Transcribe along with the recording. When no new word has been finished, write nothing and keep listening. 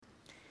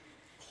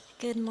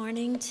Good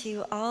morning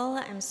to all.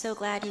 I'm so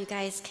glad you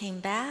guys came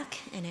back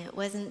and it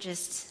wasn't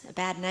just a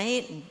bad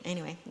night.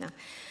 Anyway, no.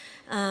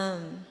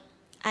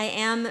 I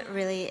am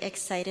really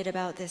excited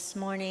about this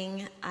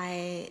morning.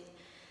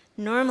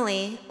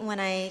 Normally,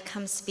 when I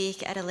come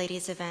speak at a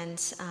ladies'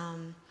 event,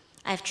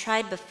 I've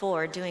tried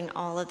before doing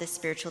all of the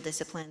spiritual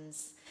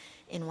disciplines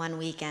in one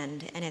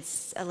weekend, and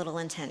it's a little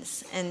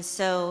intense. And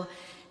so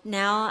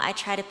now I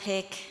try to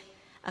pick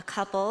a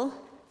couple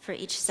for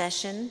each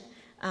session.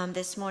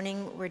 This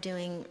morning we're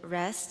doing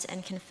rest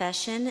and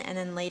confession, and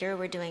then later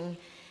we're doing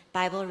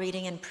Bible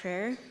reading and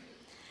prayer.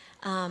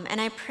 And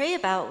I pray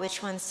about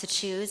which ones to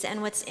choose.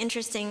 And what's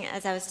interesting,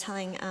 as I was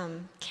telling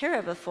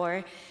Kara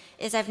before,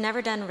 is I've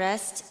never done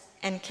rest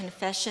and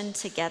confession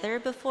together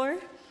before.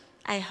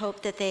 I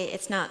hope that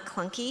it's not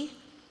clunky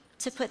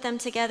to put them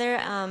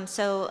together.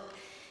 So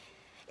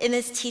in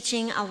this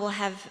teaching, I will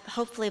have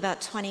hopefully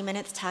about 20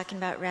 minutes talking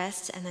about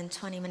rest and then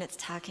 20 minutes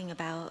talking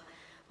about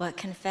what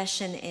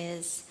confession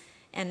is.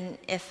 And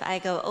if I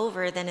go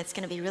over, then it's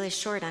going to be really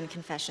short on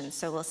confession,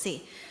 so we'll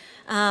see.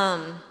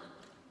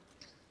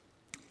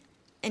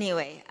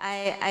 Anyway,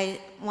 I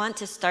want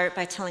to start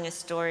by telling a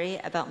story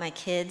about my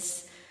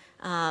kids.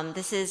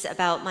 This is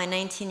about my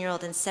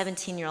 19-year-old and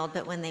 17-year-old,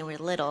 but when they were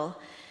little.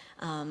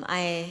 When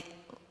I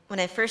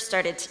first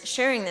started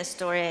sharing this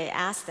story, I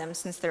asked them,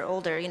 since they're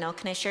older,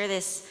 can I share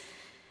this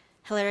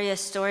hilarious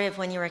story of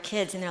when you were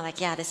kids? And they're like,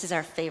 yeah, this is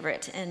our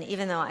favorite. And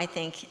even though I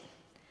think,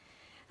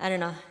 I don't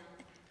know,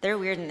 they're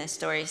weird in this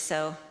story,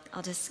 so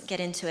I'll just get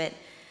into it.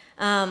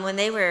 When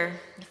they were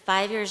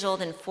 5 years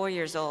old and 4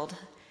 years old,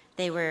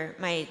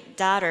 my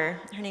daughter,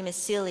 her name is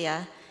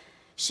Celia,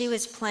 she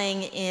was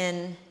playing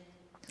in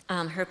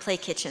her play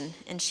kitchen,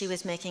 and she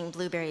was making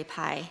blueberry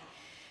pie.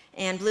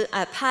 And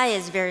pie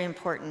is very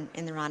important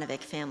in the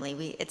Ronnevik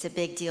family. It's a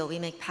big deal. We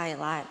make pie a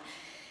lot.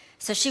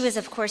 So she was,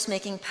 of course,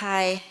 making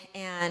pie,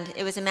 and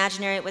it was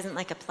imaginary. It wasn't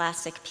like a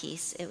plastic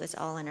piece. It was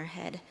all in her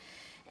head.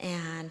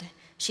 And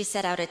she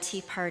set out a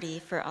tea party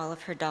for all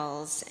of her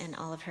dolls and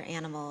all of her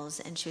animals,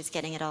 and she was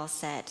getting it all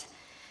set.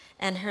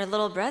 And her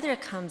little brother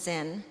comes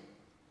in,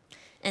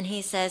 and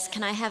he says,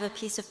 "Can I have a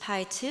piece of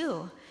pie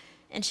too?"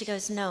 And she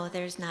goes, "No,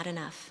 there's not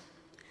enough."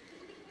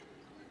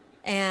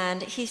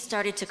 And he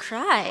started to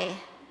cry,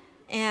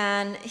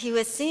 and he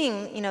was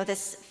seeing,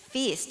 this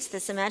feast,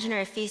 this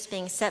imaginary feast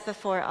being set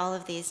before all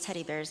of these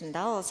teddy bears and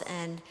dolls,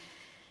 and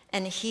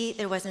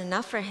there wasn't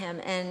enough for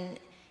him, and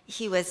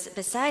he was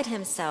beside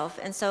himself.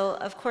 And so,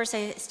 of course,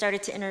 I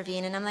started to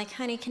intervene, and I'm like,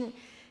 "Honey,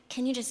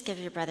 can you just give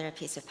your brother a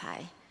piece of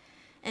pie?"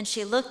 And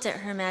she looked at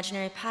her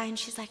imaginary pie, and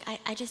she's like,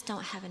 I just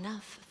don't have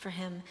enough for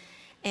him.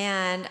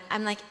 And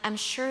I'm like, "I'm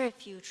sure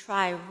if you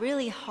try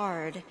really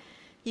hard,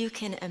 you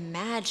can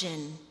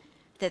imagine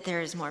that there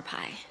is more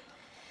pie."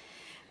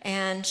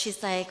 And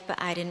she's like,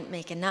 "But I didn't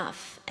make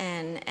enough."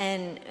 And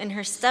in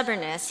her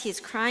stubbornness, he's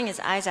crying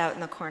his eyes out in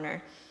the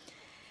corner.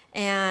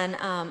 And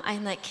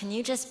I'm like, "Can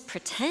you just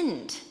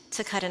pretend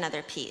to cut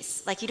another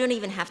piece? Like, you don't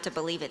even have to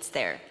believe it's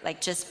there.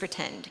 Like, just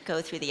pretend.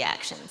 Go through the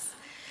actions."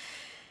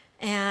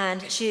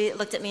 And she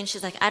looked at me and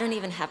she's like, "I don't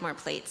even have more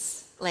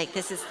plates. Like,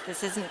 this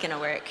isn't gonna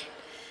work."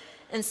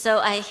 And so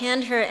I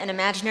hand her an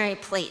imaginary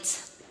plate.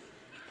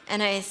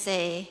 And I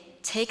say,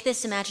 "Take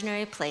this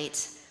imaginary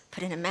plate,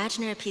 put an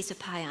imaginary piece of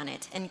pie on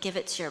it, and give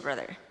it to your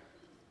brother."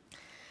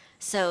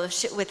 So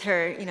with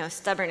her,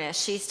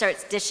 stubbornness, she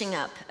starts dishing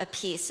up a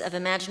piece of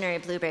imaginary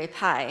blueberry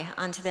pie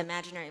onto the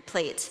imaginary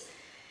plate.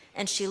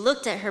 And she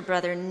looked at her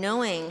brother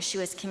knowing she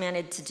was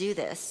commanded to do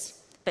this,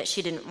 but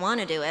she didn't want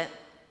to do it.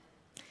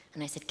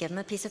 And I said, "Give him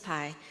a piece of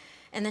pie."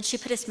 And then she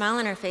put a smile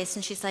on her face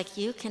and she's like,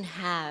 "You can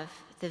have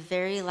the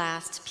very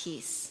last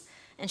piece."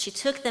 And she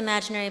took the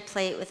imaginary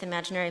plate with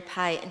imaginary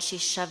pie and she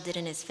shoved it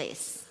in his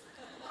face.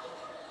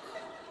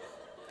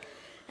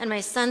 And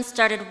my son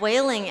started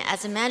wailing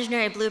as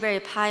imaginary blueberry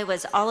pie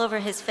was all over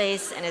his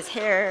face and his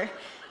hair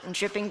and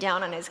dripping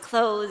down on his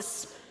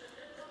clothes.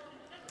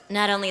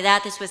 Not only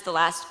that, this was the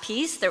last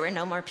piece. There were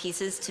no more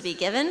pieces to be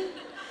given.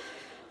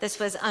 This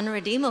was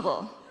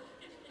unredeemable.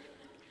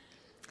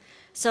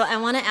 So I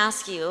want to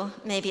ask you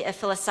maybe a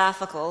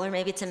philosophical or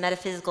maybe it's a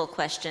metaphysical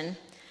question.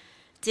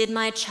 Did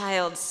my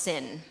child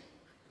sin?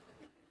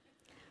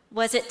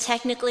 Was it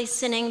technically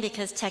sinning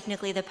because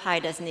technically the pie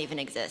doesn't even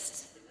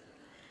exist?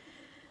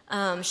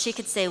 She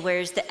could say,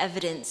 "Where's the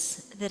evidence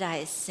that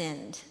I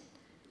sinned?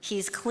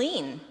 He's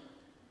clean.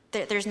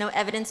 There's no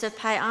evidence of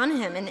pie on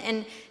him."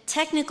 And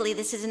technically,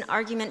 this is an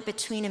argument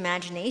between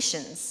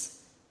imaginations.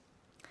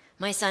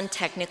 My son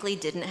technically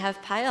didn't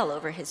have pie all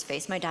over his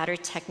face. My daughter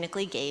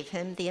technically gave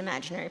him the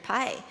imaginary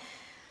pie.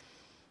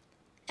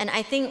 And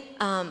I think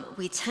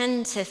we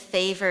tend to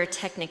favor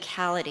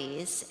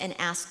technicalities and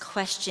ask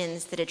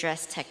questions that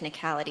address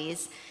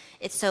technicalities.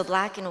 It's so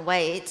black and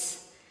white.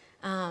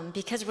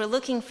 Because we're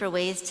looking for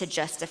ways to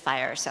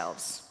justify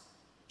ourselves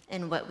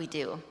in what we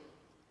do.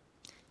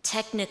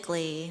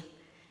 Technically,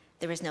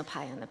 there was no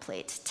pie on the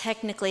plate.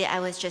 Technically,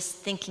 I was just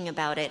thinking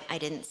about it. I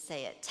didn't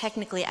say it.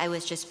 Technically, I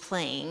was just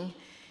playing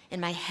in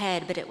my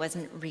head, but it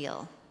wasn't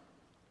real.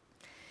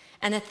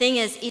 And the thing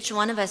is, each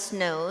one of us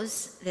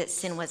knows that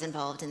sin was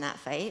involved in that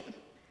fight.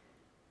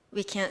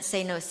 We can't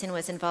say no sin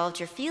was involved.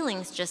 Your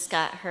feelings just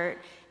got hurt.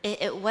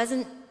 It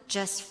wasn't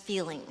just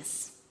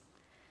feelings.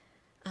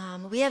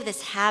 We have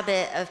this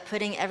habit of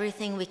putting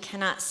everything we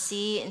cannot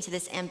see into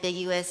this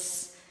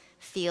ambiguous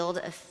field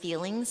of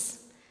feelings.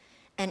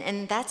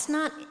 And that's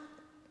not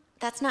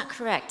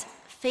correct.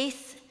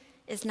 Faith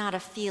is not a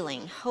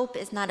feeling. Hope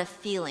is not a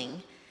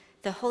feeling.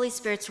 The Holy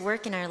Spirit's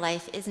work in our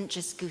life isn't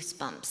just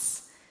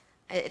goosebumps.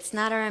 It's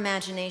not our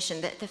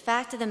imagination. The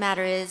fact of the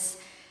matter is,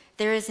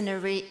 there's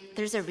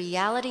a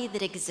reality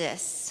that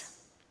exists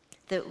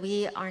that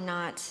we are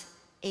not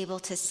able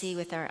to see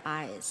with our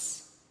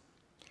eyes.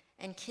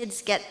 And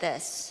kids get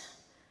this.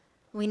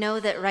 We know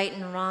that right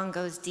and wrong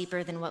goes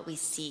deeper than what we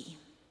see.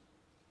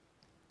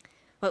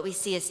 What we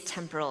see is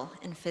temporal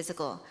and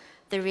physical.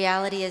 The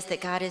reality is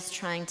that God is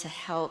trying to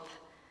help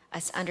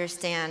us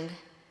understand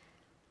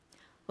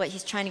what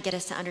he's trying to get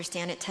us to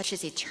understand. It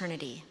touches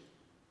eternity.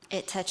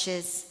 It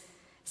touches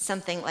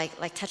something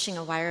like touching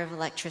a wire of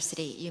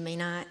electricity. You may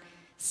not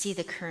see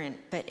the current,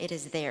 but it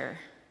is there.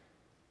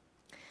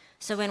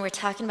 So when we're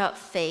talking about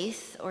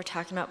faith or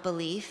talking about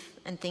belief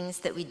and things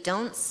that we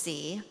don't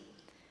see,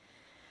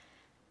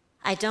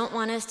 I don't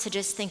want us to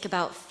just think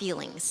about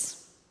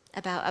feelings,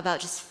 about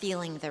just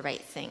feeling the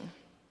right thing.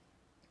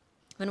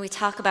 When we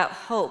talk about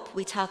hope,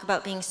 we talk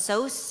about being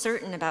so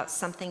certain about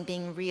something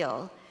being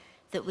real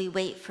that we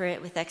wait for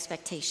it with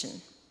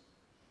expectation.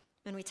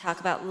 When we talk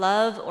about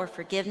love or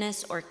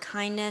forgiveness or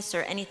kindness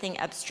or anything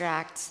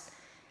abstract,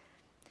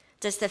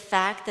 does the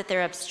fact that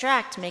they're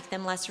abstract make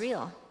them less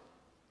real?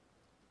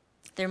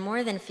 They're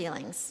more than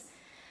feelings.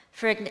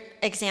 For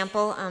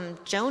example,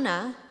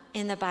 Jonah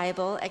in the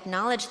Bible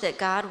acknowledged that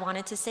God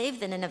wanted to save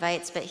the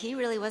Ninevites, but he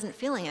really wasn't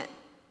feeling it.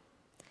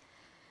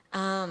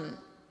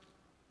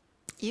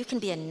 You can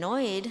be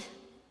annoyed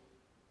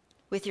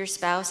with your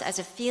spouse as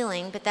a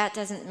feeling, but that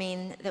doesn't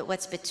mean that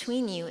what's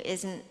between you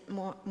isn't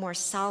more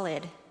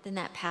solid than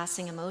that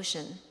passing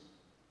emotion.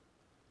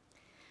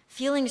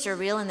 Feelings are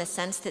real in the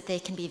sense that they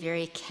can be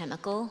very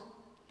chemical.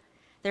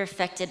 They're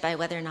affected by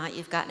whether or not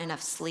you've gotten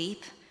enough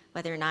sleep,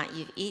 whether or not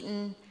you've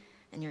eaten,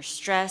 and your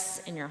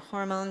stress and your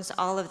hormones,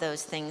 all of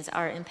those things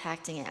are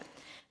impacting it.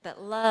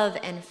 But love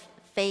and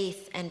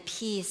faith and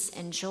peace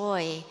and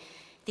joy,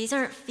 these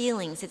aren't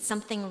feelings, it's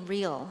something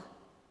real.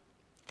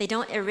 They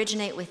don't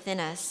originate within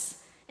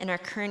us in our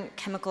current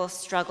chemical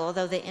struggle,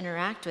 though they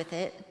interact with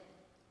it.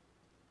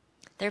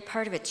 They're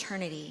part of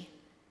eternity.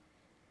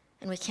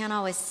 And we can't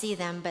always see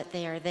them, but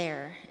they are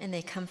there, and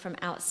they come from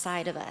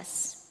outside of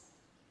us.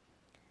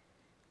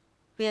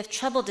 We have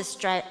trouble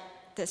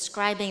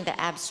describing the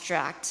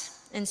abstract,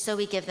 and so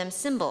we give them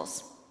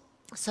symbols.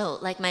 So,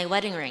 like my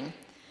wedding ring.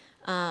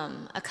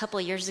 A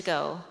couple years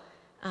ago,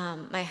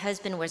 my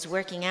husband was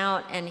working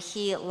out, and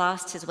he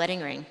lost his wedding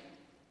ring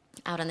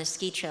out on the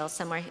ski trail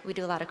somewhere. We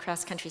do a lot of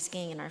cross-country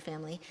skiing in our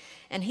family,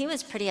 and he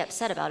was pretty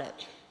upset about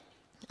it.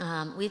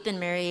 We've been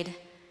married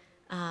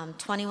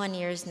 21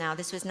 years now.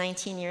 This was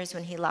 19 years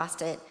when he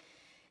lost it.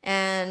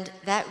 And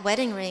that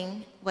wedding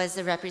ring was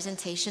the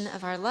representation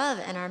of our love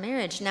and our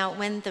marriage. Now,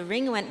 when the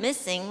ring went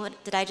missing,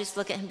 did I just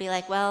look at him and be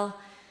like, well,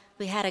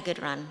 we had a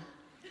good run?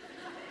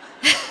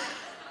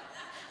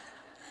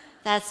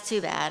 That's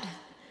too bad.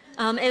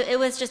 It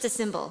was just a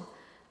symbol.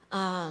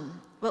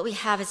 What we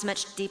have is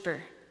much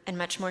deeper and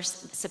much more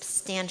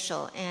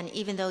substantial. And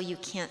even though you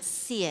can't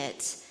see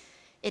it,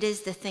 it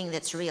is the thing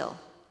that's real.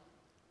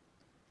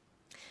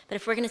 But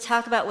if we're going to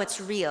talk about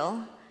what's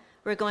real,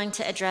 we're going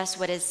to address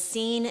what is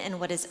seen and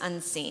what is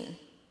unseen.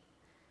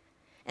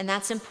 And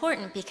that's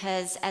important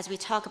because as we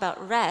talk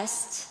about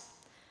rest,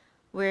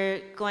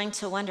 we're going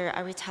to wonder,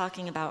 are we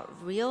talking about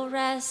real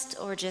rest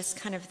or just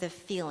kind of the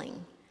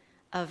feeling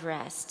of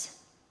rest?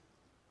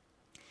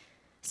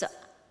 So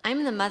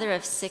I'm the mother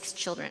of 6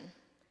 children.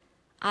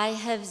 I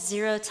have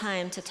 0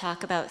 time to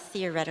talk about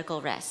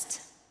theoretical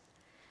rest.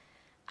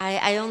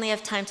 I only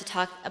have time to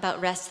talk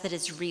about rest that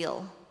is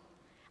real.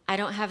 I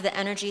don't have the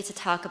energy to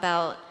talk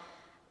about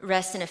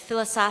rest in a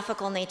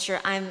philosophical nature.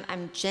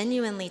 I'm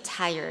genuinely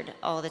tired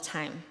all the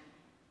time.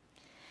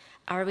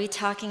 Are we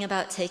talking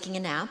about taking a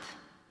nap?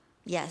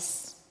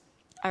 Yes.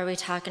 Are we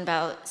talking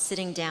about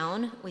sitting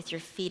down with your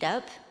feet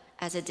up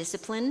as a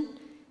discipline?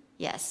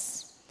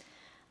 Yes.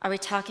 Are we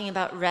talking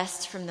about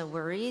rest from the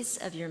worries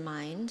of your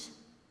mind?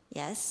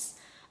 Yes.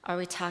 Are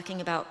we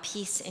talking about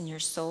peace in your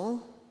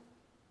soul?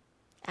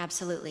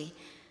 Absolutely.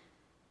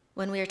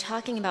 When we are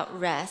talking about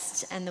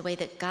rest and the way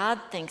that God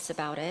thinks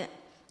about it,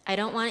 I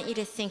don't want you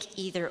to think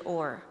either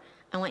or.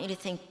 I want you to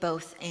think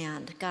both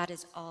and. God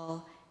is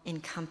all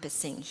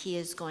encompassing. He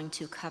is going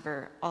to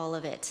cover all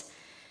of it,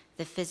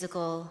 the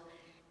physical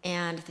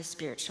and the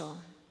spiritual.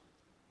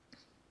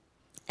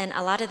 And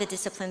a lot of the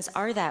disciplines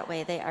are that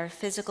way. They are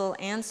physical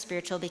and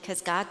spiritual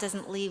because God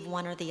doesn't leave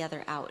one or the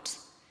other out.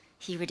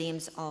 He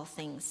redeems all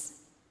things.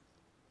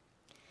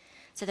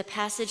 So the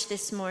passage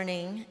this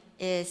morning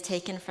is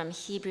taken from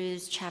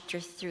Hebrews chapter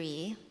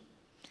 3,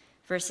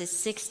 verses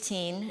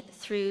 16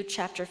 through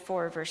chapter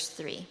 4, verse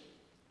 3.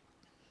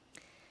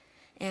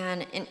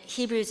 And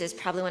Hebrews is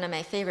probably one of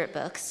my favorite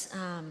books.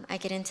 I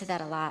get into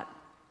that a lot.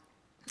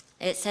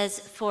 It says,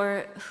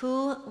 "For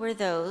who were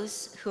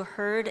those who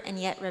heard and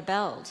yet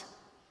rebelled?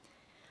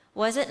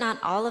 Was it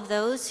not all of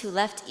those who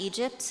left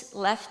Egypt,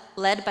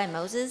 led by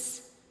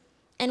Moses?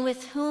 And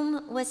with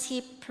whom was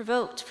he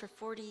provoked for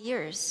 40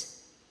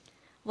 years?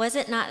 Was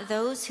it not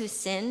those who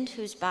sinned,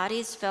 whose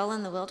bodies fell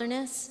in the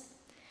wilderness?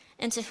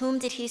 And to whom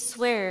did he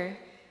swear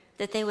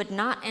that they would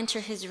not enter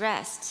his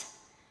rest,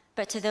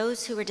 but to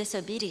those who were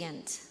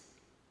disobedient?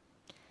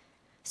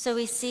 So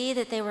we see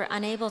that they were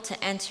unable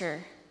to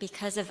enter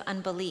because of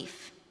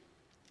unbelief.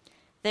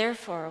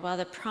 Therefore, while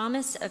the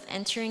promise of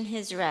entering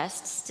his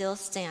rest still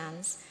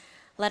stands,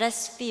 let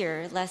us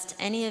fear lest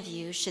any of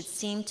you should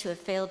seem to have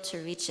failed to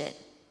reach it.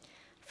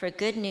 For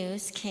good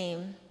news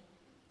came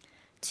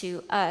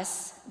to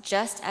us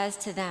just as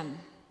to them.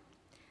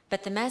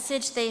 But the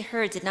message they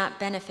heard did not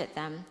benefit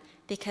them,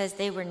 because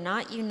they were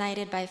not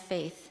united by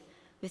faith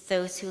with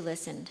those who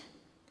listened.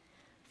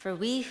 For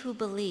we who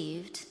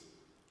believed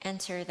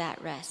enter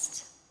that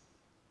rest."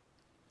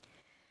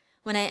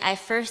 When I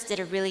first did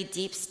a really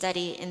deep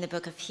study in the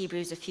book of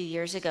Hebrews a few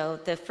years ago,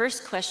 the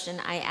first question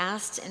I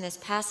asked in this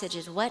passage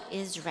is, what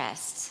is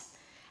rest?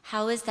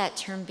 How is that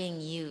term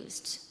being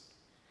used?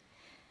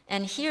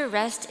 And here,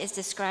 rest is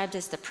described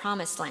as the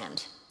promised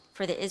land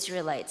for the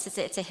Israelites.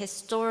 It's a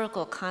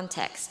historical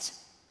context.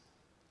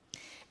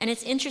 And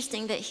it's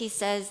interesting that he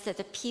says that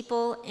the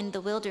people in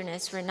the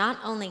wilderness were not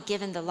only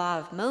given the law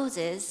of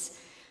Moses,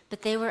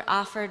 but they were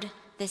offered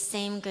the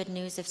same good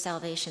news of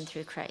salvation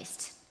through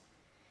Christ.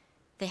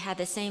 They had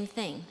the same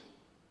thing.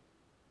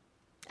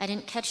 I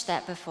didn't catch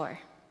that before.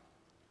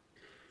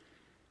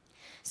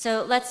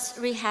 So let's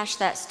rehash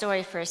that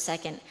story for a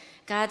second.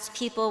 God's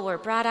people were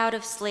brought out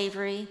of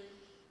slavery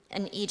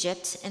in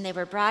Egypt, and they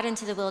were brought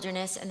into the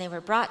wilderness, and they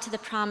were brought to the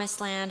promised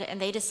land, and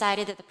they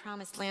decided that the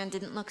promised land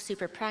didn't look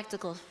super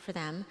practical for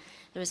them.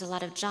 There was a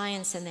lot of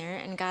giants in there,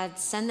 and God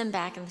sent them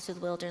back into the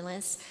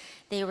wilderness.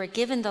 They were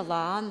given the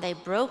law, and they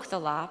broke the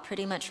law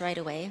pretty much right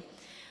away.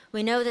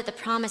 We know that the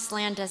promised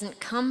land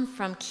doesn't come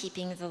from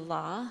keeping the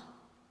law.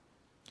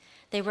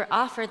 They were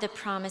offered the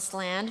promised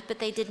land, but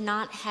they did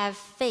not have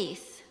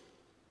faith.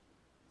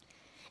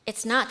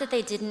 It's not that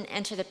they didn't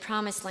enter the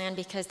promised land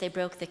because they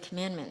broke the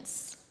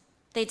commandments.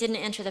 They didn't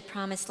enter the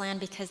promised land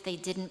because they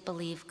didn't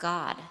believe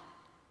God.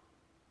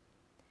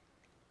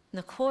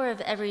 The core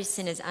of every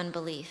sin is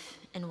unbelief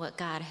in what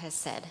God has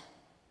said.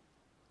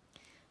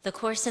 The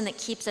core sin that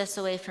keeps us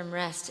away from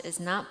rest is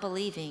not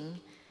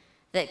believing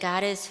that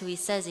God is who he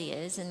says he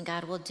is, and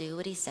God will do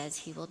what he says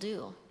he will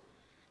do.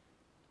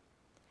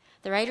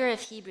 The writer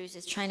of Hebrews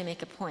is trying to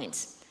make a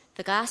point.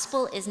 The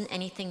gospel isn't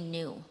anything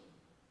new.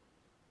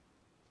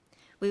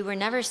 We were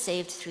never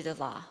saved through the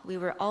law. We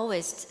were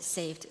always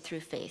saved through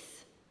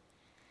faith.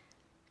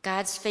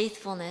 God's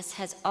faithfulness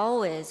has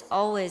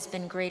always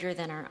been greater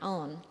than our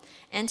own.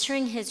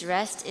 Entering his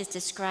rest is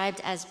described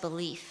as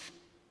belief.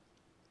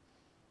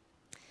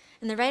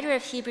 And the writer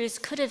of Hebrews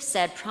could have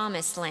said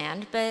promised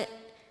land, but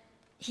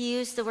he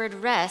used the word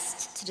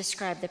rest to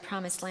describe the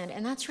promised land,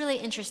 and that's really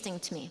interesting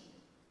to me.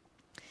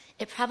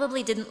 It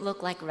probably didn't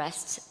look like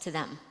rest to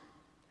them.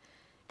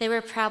 They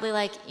were probably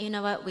like, you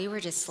know what, we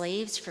were just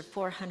slaves for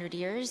 400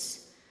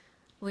 years.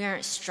 We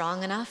aren't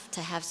strong enough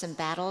to have some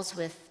battles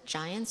with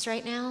giants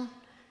right now.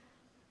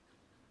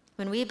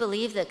 When we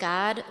believe that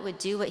God would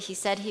do what he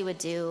said he would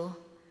do,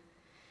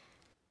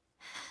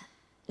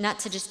 not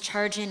to just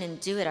charge in and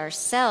do it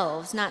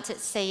ourselves, not to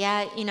say,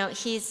 yeah, you know,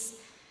 he's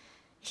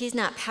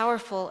not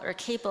powerful or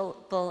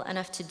capable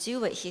enough to do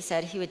what he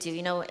said he would do.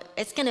 You know,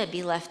 it's going to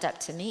be left up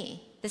to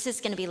me. This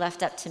is going to be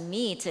left up to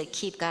me to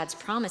keep God's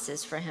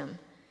promises for him.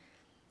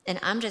 And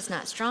I'm just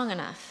not strong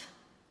enough.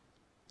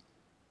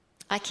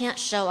 I can't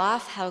show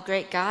off how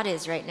great God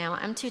is right now.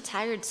 I'm too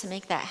tired to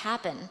make that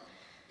happen.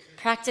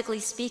 Practically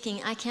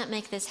speaking, I can't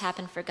make this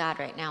happen for God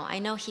right now. I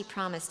know he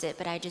promised it,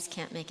 but I just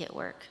can't make it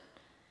work.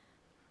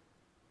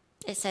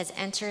 It says,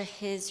 enter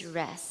his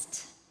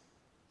rest.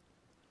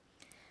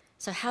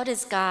 So how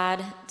does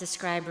God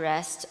describe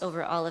rest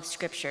over all of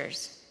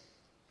Scriptures?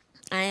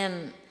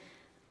 When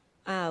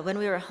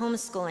we were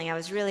homeschooling, I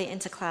was really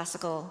into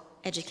classical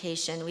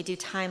education. We do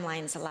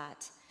timelines a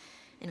lot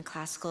in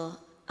classical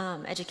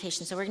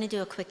education. So we're going to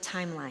do a quick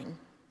timeline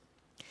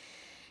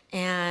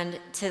and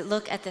to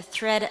look at the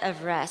thread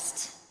of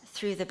rest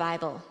through the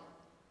Bible.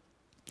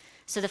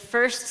 So the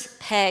first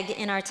peg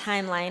in our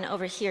timeline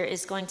over here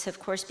is going to, of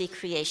course, be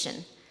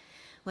creation.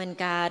 When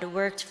God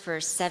worked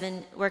for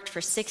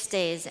 6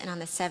 days, and on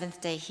the seventh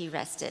day he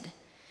rested.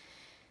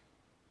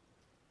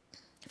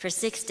 For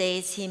 6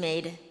 days he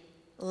made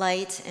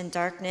light and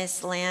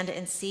darkness, land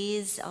and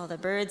seas, all the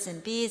birds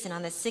and bees, and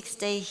on the sixth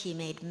day he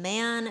made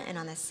man, and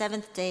on the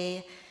seventh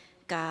day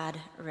God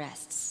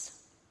rests.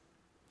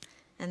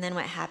 And then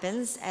what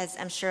happens, as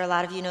I'm sure a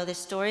lot of you know this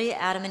story,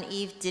 Adam and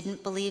Eve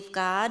didn't believe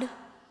God,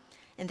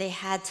 and they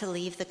had to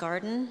leave the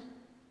garden.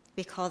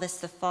 We call this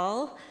the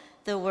fall.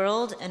 The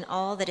world and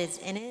all that is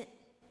in it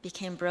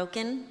became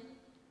broken.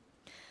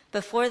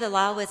 Before the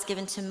law was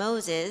given to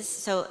Moses,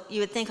 so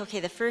you would think, okay,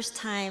 the first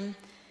time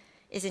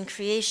is in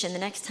creation. The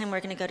next time we're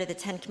going to go to the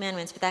Ten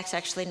Commandments, but that's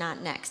actually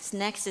not next.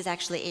 Next is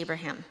actually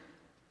Abraham.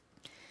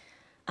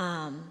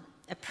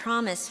 A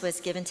promise was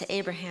given to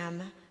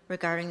Abraham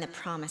regarding the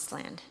promised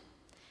land.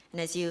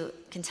 And as you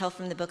can tell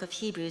from the book of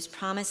Hebrews,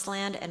 promised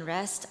land and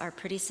rest are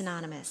pretty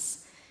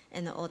synonymous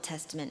in the Old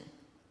Testament.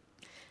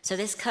 So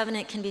this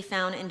covenant can be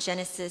found in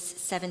Genesis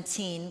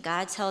 17.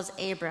 God tells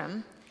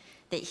Abram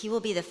that he will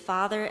be the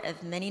father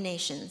of many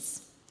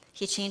nations.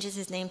 He changes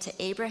his name to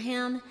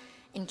Abraham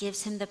and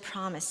gives him the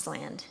promised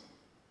land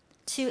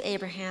to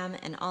Abraham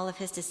and all of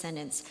his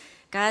descendants.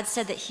 God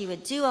said that he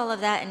would do all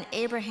of that, and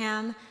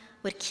Abraham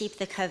would keep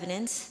the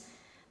covenant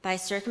by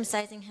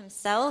circumcising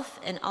himself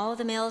and all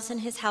the males in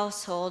his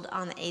household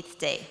on the 8th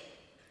day.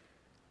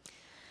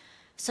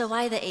 So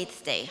why the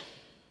 8th day?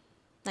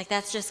 Like,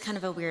 that's just kind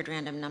of a weird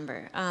random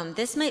number.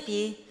 This might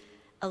be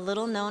a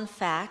little known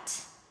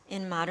fact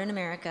in modern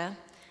America,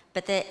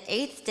 but the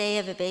 8th day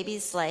of a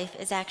baby's life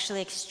is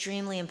actually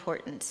extremely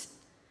important.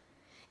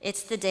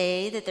 It's the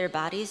day that their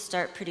bodies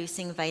start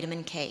producing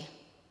vitamin K.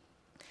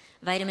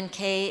 Vitamin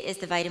K is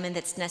the vitamin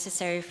that's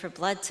necessary for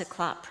blood to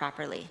clot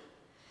properly.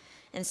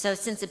 And so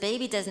since a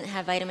baby doesn't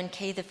have vitamin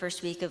K the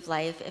first week of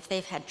life, if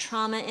they've had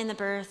trauma in the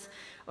birth,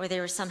 or they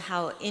were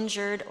somehow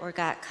injured or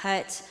got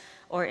cut,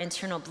 or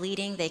internal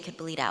bleeding, they could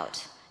bleed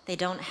out. They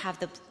don't have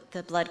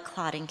the blood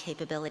clotting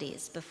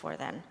capabilities before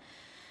then.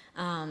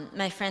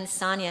 My friend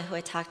Sonia, who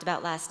I talked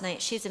about last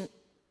night, she's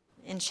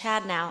in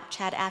Chad now,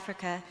 Chad,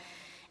 Africa,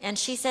 and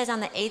she says on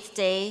the 8th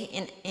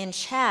day in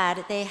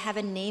Chad, they have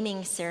a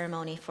naming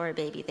ceremony for a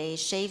baby. They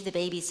shave the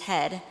baby's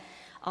head,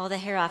 all the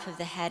hair off of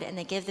the head, and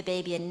they give the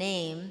baby a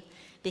name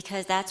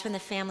because that's when the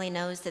family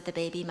knows that the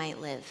baby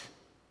might live.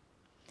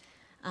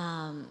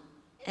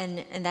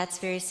 And that's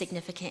very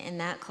significant in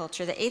that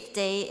culture. The 8th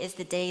day is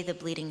the day the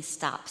bleeding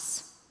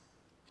stops.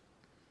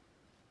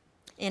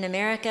 In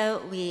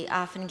America, we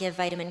often give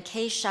vitamin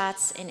K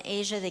shots. In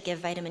Asia, they give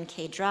vitamin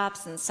K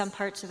drops. In some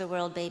parts of the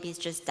world, babies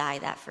just die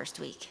that first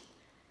week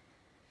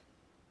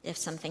if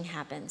something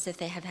happens, if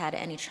they have had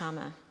any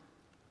trauma.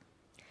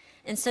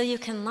 And so you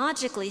can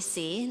logically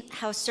see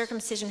how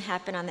circumcision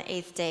happened on the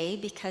 8th day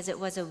because it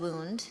was a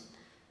wound.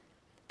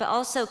 But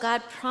also,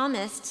 God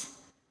promised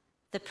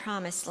the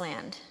promised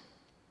land.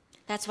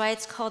 That's why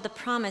it's called the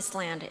promised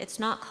land. It's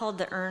not called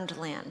the earned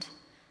land,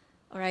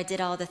 or I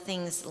did all the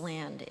things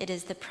land. It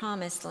is the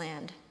promised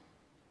land.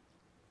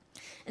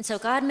 And so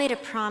God made a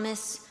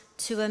promise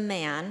to a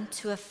man,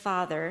 to a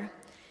father,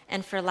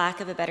 and for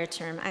lack of a better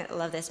term, I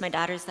love this. My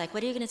daughter's like,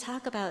 what are you going to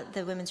talk about at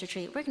the women's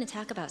retreat? We're going to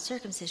talk about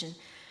circumcision.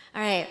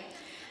 All right.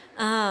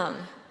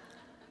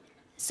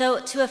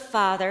 So to a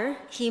father,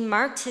 he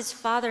marked his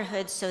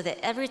fatherhood so that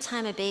every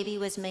time a baby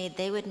was made,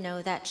 they would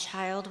know that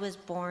child was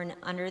born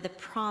under the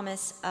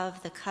promise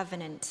of the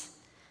covenant.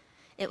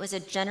 It was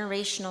a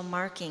generational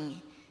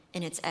marking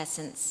in its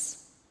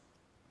essence.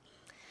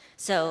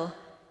 So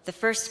the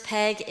first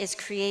peg is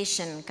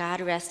creation. God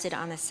rested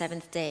on the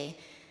 7th day.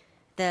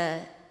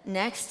 The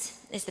next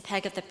is the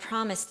peg of the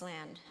promised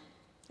land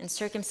and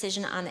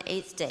circumcision on the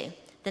 8th day.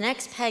 The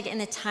next peg in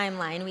the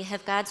timeline, we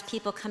have God's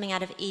people coming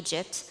out of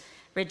Egypt,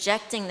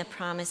 rejecting the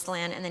promised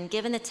land, and then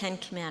given the 10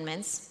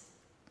 Commandments,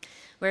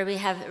 where we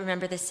have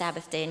remember the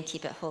Sabbath day and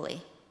keep it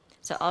holy.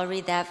 So I'll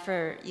read that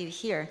for you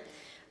here.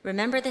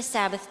 Remember the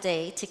Sabbath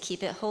day to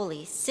keep it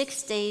holy.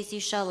 6 days you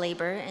shall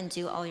labor and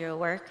do all your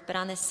work, but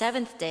on the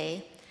 7th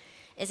day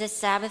is a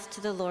Sabbath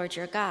to the Lord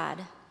your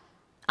God.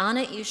 On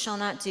it you shall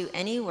not do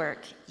any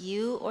work,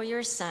 you or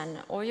your son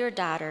or your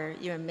daughter,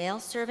 your male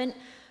servant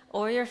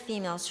or your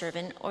female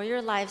servant, or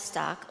your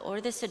livestock, or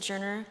the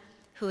sojourner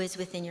who is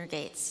within your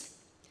gates.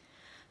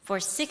 For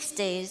 6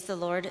 days the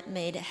Lord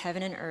made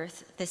heaven and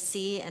earth, the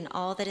sea and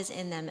all that is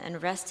in them,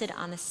 and rested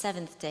on the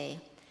 7th day.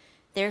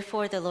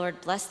 Therefore the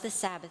Lord blessed the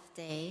Sabbath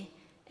day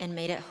and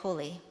made it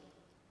holy.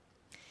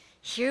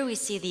 Here we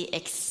see the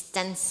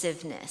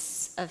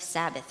extensiveness of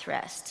Sabbath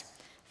rest.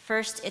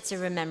 First, it's a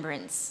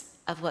remembrance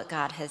of what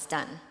God has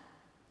done.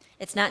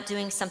 It's not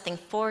doing something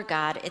for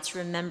God, it's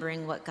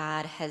remembering what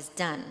God has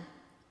done.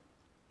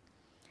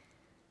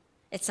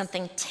 It's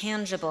something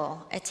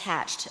tangible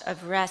attached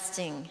of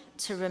resting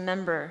to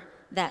remember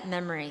that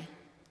memory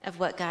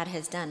of what God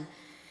has done.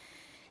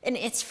 And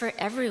it's for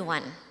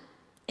everyone.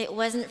 It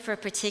wasn't for a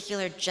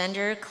particular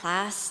gender,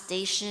 class,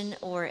 station,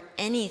 or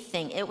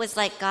anything. It was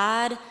like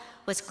God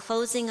was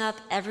closing up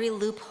every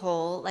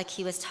loophole like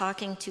he was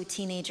talking to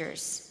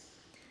teenagers.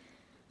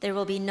 There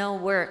will be no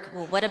work.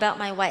 Well, what about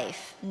my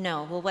wife?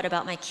 No. Well, what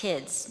about my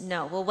kids?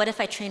 No. Well, what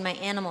if I train my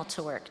animal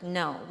to work?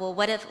 No. Well,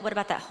 what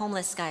about that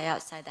homeless guy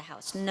outside the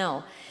house?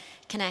 No.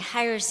 Can I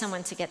hire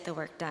someone to get the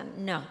work done?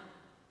 No.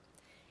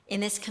 In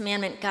this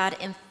commandment, God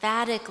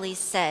emphatically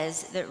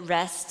says that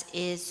rest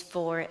is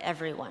for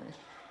everyone.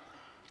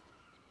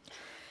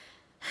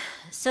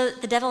 So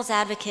the devil's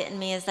advocate in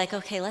me is like,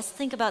 okay, let's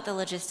think about the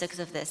logistics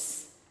of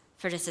this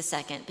for just a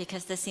second,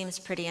 because this seems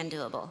pretty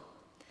undoable.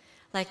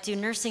 Like, do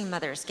nursing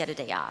mothers get a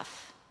day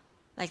off?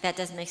 Like, that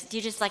doesn't make sense. Do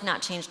you just, like,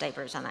 not change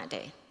diapers on that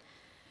day?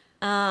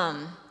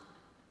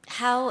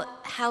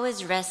 how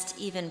is rest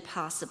even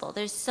possible?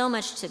 There's so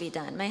much to be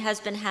done. My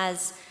husband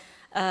has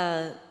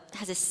a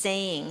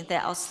saying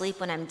that I'll sleep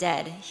when I'm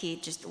dead. He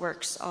just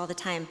works all the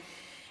time.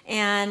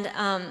 And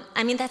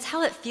that's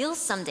how it feels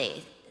some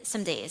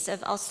days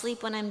of I'll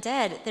sleep when I'm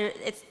dead.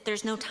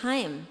 There's no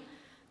time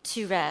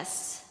to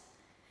rest.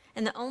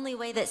 And the only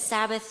way that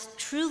Sabbath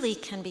truly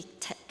can be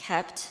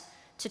kept,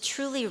 to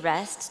truly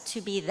rest,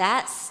 to be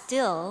that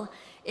still,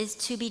 is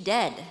to be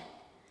dead.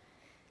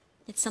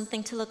 It's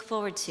something to look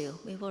forward to.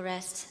 We will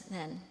rest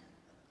then.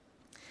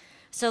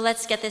 So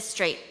let's get this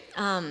straight.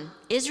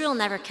 Israel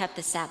never kept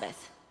the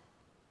Sabbath.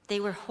 They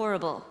were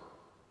horrible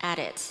at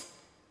it.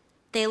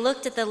 They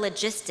looked at the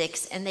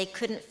logistics and they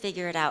couldn't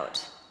figure it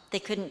out. They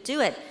couldn't do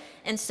it.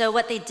 And so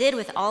what they did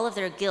with all of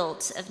their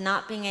guilt of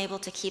not being able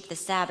to keep the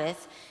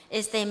Sabbath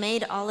is they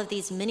made all of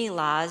these mini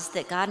laws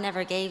that God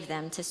never gave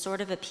them to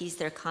sort of appease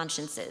their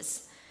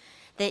consciences.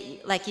 That,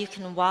 like, you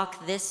can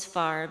walk this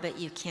far, but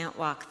you can't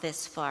walk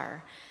this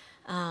far.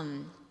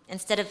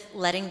 Instead of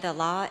letting the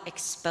law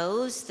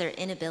expose their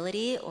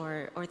inability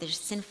or their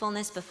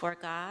sinfulness before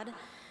God,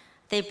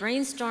 they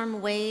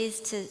brainstorm ways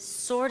to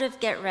sort of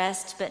get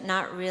rest, but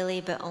not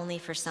really, but only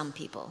for some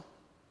people.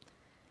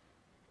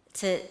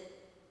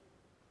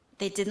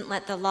 They didn't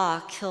let the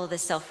law kill the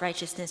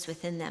self-righteousness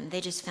within them.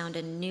 They just found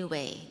a new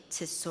way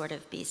to sort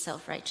of be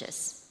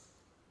self-righteous.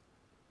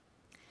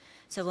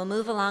 So we'll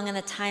move along in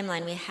the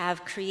timeline. We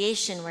have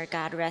creation where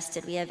God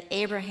rested. We have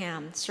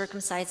Abraham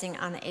circumcising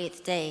on the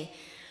 8th day.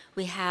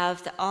 We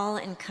have the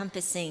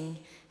all-encompassing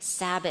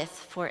Sabbath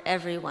for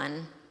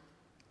everyone.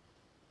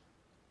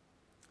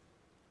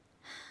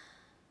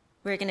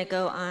 We're going to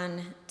go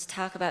on to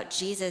talk about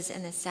Jesus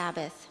and the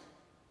Sabbath.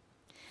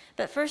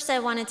 But first I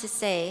wanted to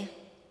say,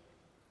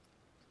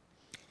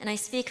 and I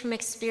speak from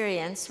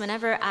experience,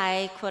 whenever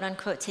I, quote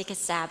unquote, take a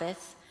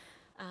Sabbath,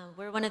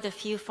 we're one of the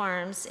few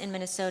farms in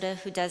Minnesota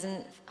who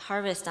doesn't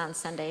harvest on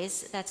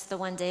Sundays. That's the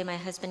one day my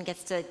husband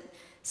gets to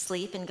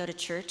sleep and go to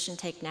church and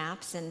take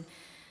naps. And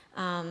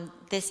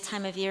this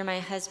time of year, my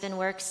husband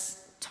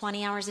works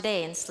 20 hours a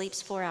day and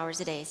sleeps 4 hours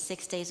a day,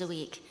 6 days a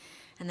week.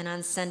 And then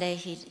on Sunday,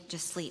 he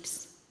just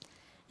sleeps.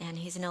 And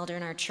he's an elder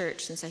in our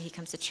church, and so he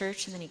comes to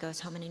church, and then he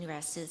goes home and he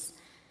rests.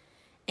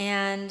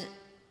 And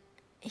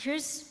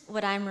here's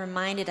what I'm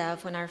reminded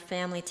of when our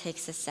family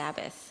takes a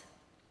Sabbath,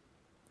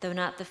 though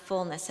not the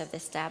fullness of the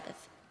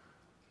Sabbath.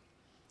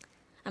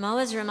 I'm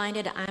always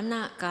reminded I'm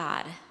not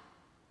God.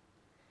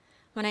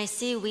 When I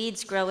see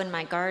weeds grow in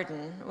my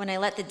garden, when I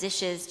let the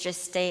dishes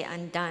just stay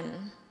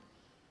undone,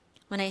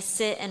 when I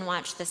sit and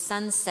watch the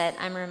sunset,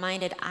 I'm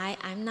reminded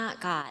I'm not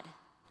God.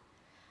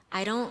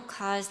 I don't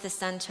cause the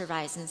sun to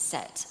rise and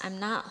set. I'm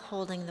not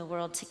holding the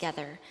world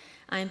together.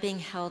 I'm being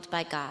held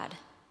by God.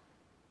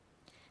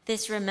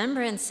 This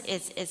remembrance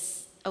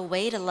is a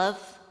way to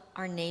love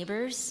our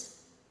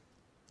neighbors.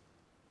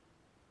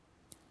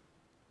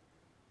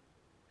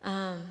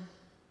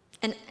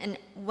 And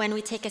when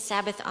we take a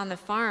Sabbath on the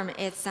farm,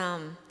 it's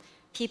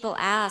people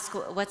ask,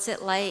 what's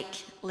it like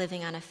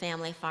living on a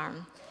family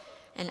farm?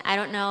 And I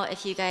don't know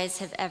if you guys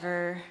have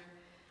ever,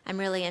 I'm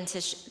really into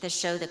the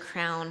show The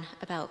Crown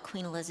about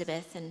Queen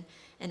Elizabeth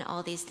and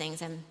all these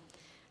things. I'm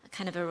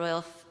kind of a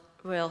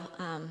royal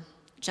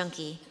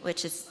junkie,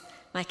 which is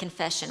my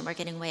confession. We're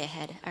getting way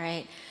ahead, all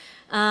right?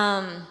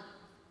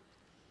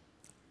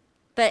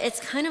 But it's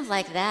kind of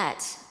like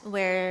that,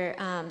 where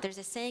there's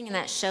a saying in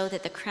that show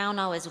that the crown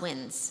always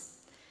wins.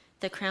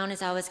 The crown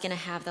is always going to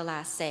have the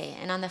last say.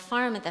 And on the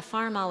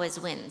farm always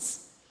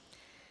wins.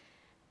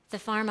 The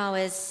farm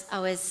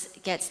always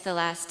gets the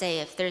last day.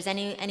 If there's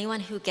anyone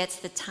who gets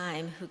the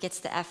time, who gets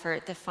the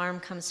effort, the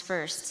farm comes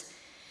first.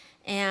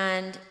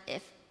 And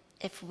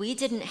if we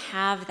didn't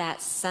have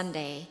that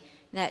Sunday,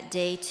 that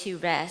day to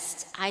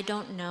rest, I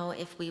don't know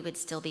if we would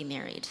still be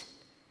married.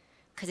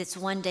 Because it's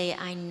one day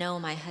I know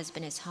my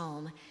husband is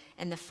home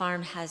and the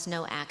farm has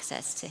no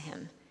access to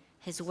him.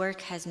 His work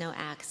has no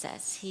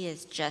access. He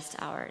is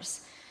just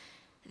ours.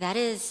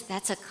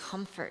 That's a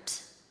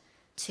comfort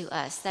to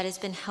us. That has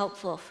been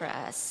helpful for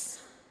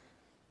us.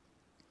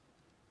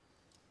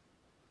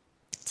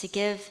 To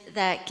give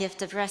that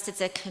gift of rest,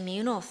 it's a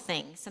communal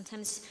thing.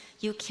 Sometimes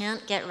you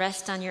can't get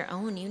rest on your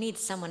own. You need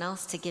someone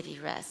else to give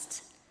you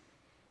rest.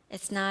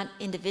 It's not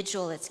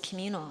individual, it's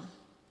communal.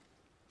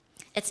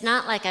 It's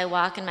not like I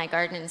walk in my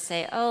garden and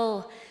say,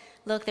 oh,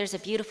 look, there's a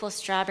beautiful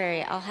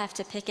strawberry. I'll have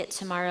to pick it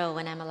tomorrow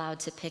when I'm allowed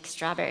to pick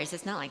strawberries.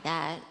 It's not like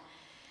that.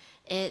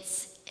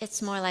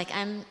 It's more like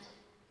I'm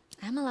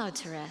allowed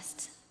to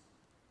rest.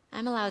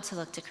 I'm allowed to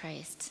look to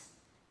Christ.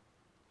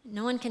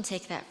 No one can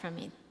take that from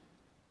me.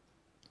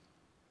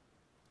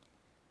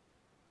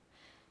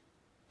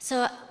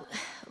 So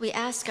we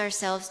ask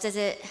ourselves, does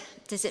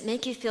it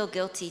make you feel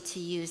guilty to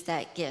use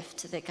that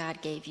gift that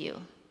God gave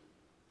you?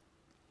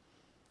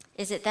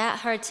 Is it that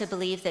hard to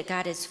believe that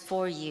God is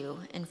for you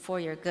and for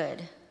your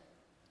good?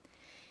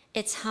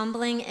 It's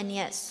humbling and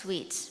yet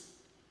sweet.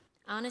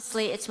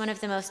 Honestly, it's one of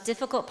the most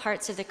difficult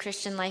parts of the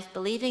Christian life,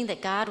 believing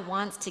that God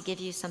wants to give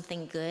you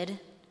something good.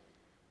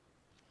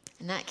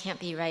 And that can't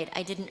be right.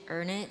 I didn't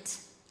earn it.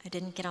 I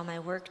didn't get all my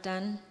work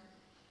done.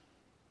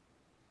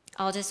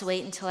 I'll just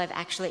wait until I've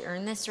actually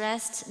earned this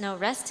rest. No,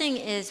 resting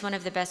is one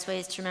of the best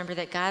ways to remember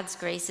that God's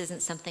grace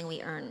isn't something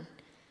we earn.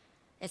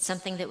 It's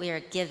something that we are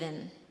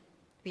given.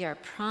 We are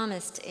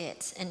promised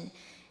it, and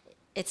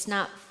it's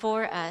not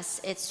for us,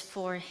 it's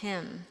for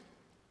him.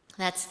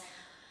 That's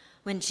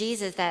when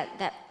Jesus,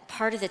 that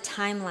part of the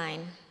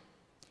timeline,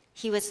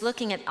 he was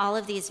looking at all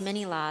of these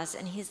mini laws,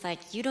 and he's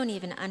like, you don't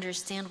even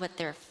understand what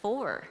they're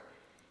for.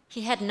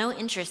 He had no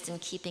interest in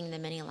keeping the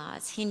mini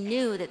laws. He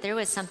knew that there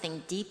was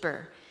something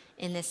deeper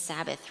in this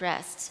Sabbath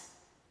rest.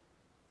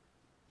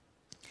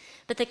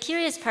 But the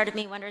curious part of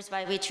me wonders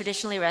why we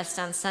traditionally rest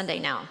on Sunday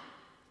now.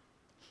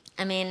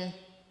 I mean,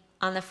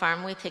 on the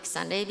farm we pick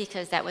Sunday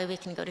because that way we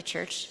can go to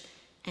church,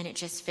 and it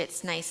just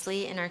fits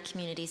nicely in our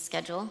community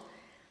schedule.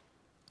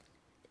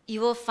 You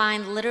will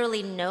find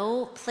literally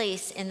no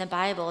place in the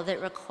Bible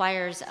that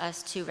requires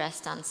us to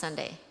rest on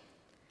Sunday.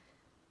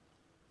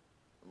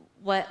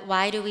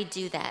 Why do we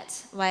do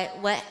that?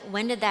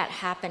 When did that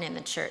happen in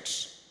the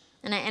church?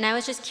 And I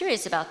was just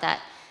curious about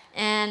that.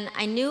 And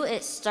I knew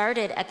it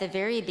started at the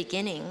very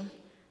beginning,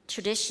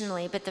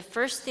 traditionally, but the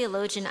first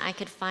theologian I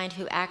could find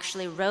who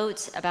actually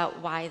wrote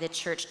about why the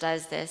church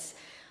does this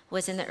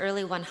was in the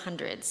early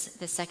 100s,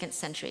 the 2nd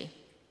century.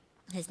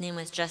 His name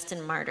was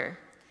Justin Martyr.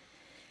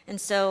 And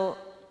so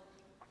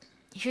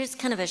here's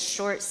kind of a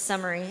short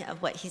summary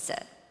of what he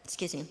said.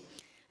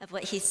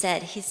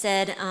 He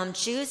said,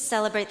 Jews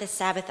celebrate the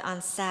Sabbath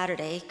on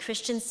Saturday.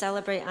 Christians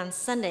celebrate on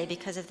Sunday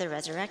because of the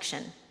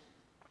resurrection,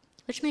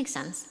 which makes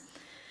sense.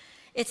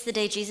 It's the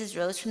day Jesus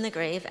rose from the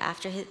grave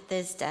after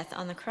his death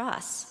on the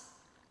cross.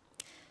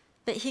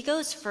 But he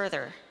goes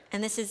further,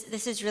 and this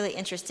is really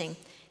interesting.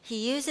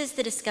 He uses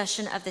the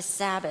discussion of the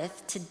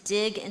Sabbath to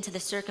dig into the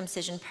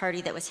circumcision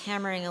party that was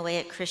hammering away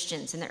at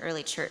Christians in the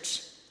early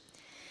church.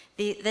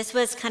 This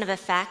was kind of a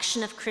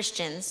faction of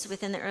Christians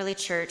within the early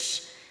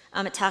church.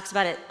 It talks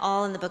about it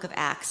all in the book of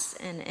Acts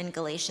and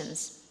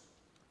Galatians.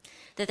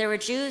 That there were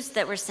Jews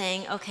that were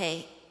saying,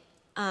 okay,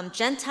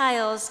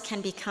 Gentiles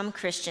can become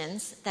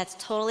Christians, that's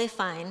totally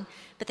fine,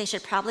 but they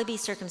should probably be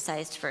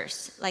circumcised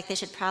first. Like they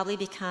should probably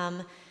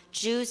become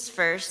Jews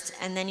first,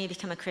 and then you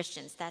become a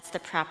Christian. That's the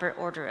proper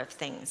order of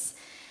things.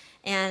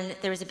 And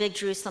there was a big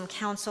Jerusalem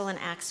council in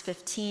Acts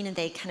 15, and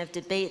they kind of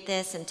debate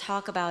this and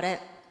talk about it.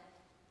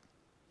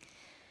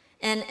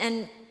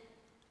 And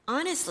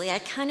honestly, I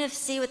kind of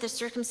see what the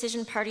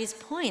circumcision party's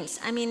points.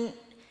 I mean,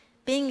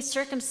 being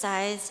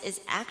circumcised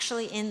is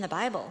actually in the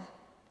Bible.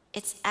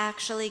 It's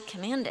actually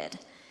commanded.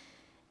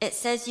 It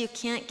says you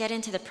can't get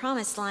into the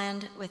promised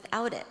land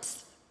without it.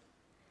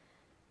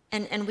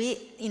 And we,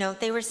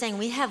 they were saying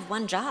we have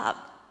one job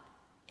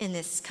in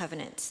this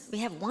covenant. We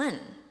have one.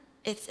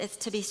 It's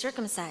to be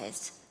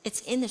circumcised.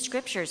 It's in the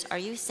scriptures. Are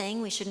you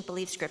saying we shouldn't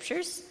believe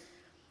scriptures?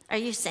 Are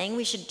you saying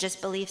we should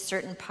just believe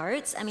certain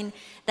parts? I mean,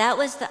 that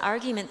was the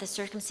argument the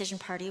circumcision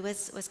party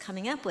was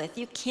coming up with.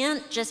 You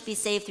can't just be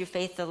saved through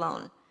faith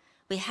alone.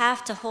 We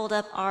have to hold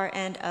up our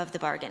end of the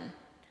bargain.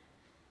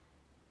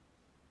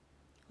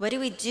 What do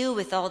we do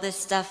with all this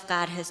stuff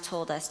God has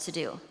told us to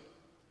do?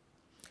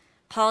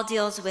 Paul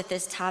deals with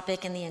this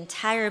topic in the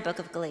entire book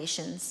of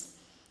Galatians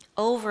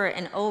over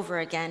and over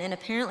again, and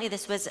apparently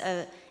this was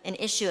an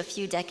issue a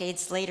few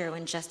decades later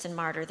when Justin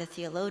Martyr, the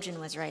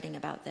theologian, was writing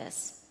about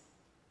this.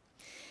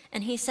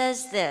 And he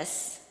says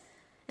this,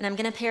 and I'm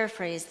going to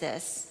paraphrase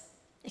this.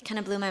 It kind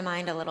of blew my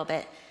mind a little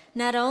bit.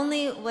 Not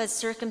only was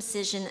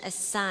circumcision a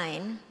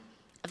sign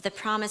of the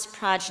promised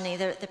progeny,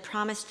 the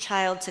promised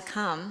child to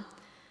come,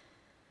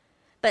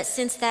 but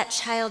since that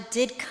child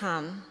did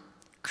come,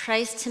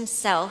 Christ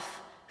himself,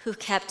 who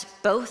kept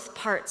both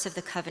parts of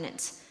the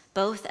covenant,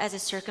 both as a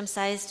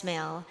circumcised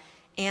male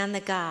and the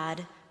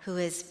God who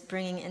is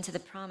bringing into the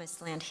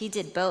promised land, he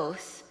did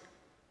both,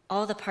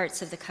 all the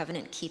parts of the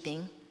covenant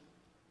keeping.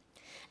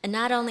 And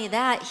not only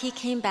that, he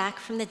came back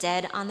from the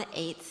dead on the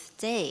 8th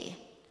day.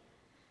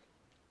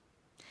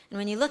 And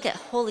when you look at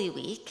Holy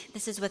Week,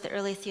 this is what the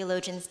early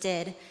theologians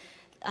did.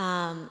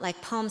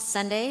 Like Palm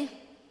Sunday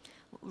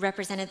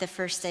represented the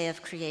first day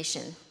of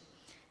creation.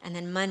 And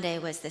then Monday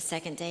was the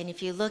second day. And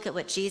if you look at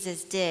what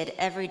Jesus did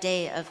every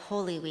day of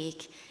Holy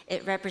Week,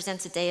 it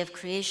represents a day of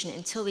creation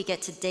until we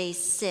get to day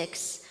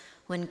 6,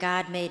 when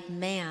God made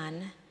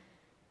man.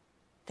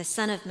 The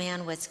Son of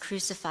Man was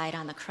crucified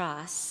on the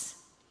cross.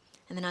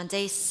 And then on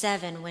day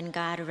 7, when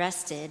God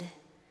rested,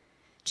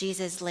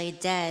 Jesus lay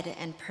dead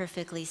and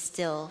perfectly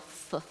still,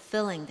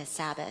 fulfilling the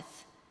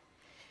Sabbath.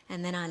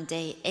 And then on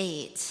day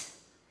 8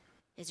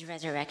 is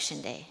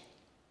Resurrection Day.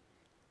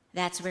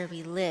 That's where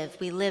we live.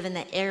 We live in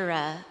the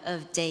era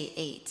of day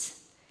 8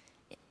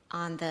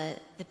 on the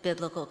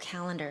biblical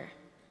calendar.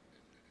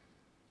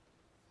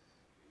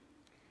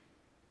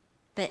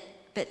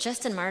 But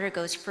Justin Martyr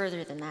goes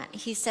further than that.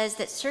 He says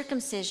that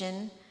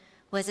circumcision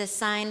was a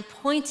sign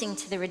pointing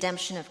to the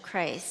redemption of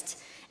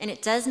Christ, and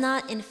it does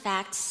not, in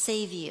fact,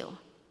 save you.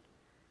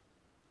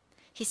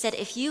 He said,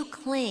 if you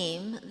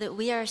claim that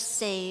we are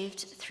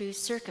saved through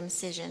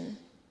circumcision,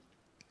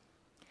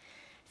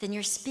 then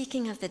you're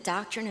speaking of the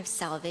doctrine of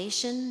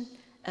salvation,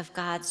 of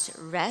God's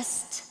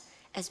rest,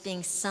 as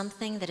being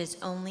something that is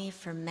only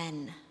for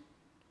men.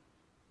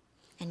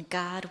 and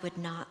God would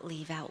not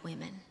leave out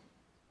women.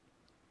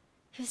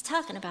 He was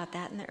talking about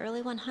that in the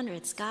early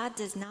 100s. God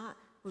does not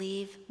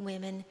leave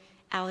women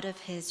out of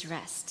his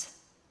rest.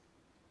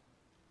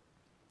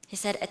 He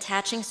said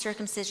attaching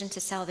circumcision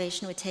to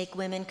salvation would take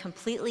women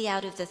completely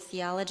out of the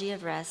theology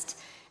of rest,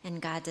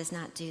 and God does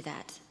not do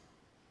that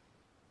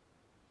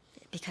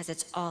because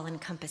it's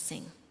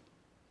all-encompassing.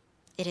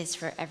 It is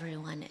for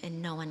everyone,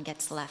 and no one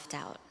gets left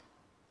out.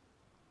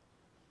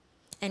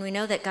 And we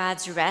know that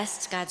God's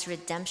rest, God's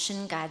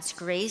redemption, God's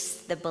grace,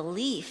 the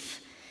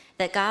belief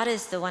that God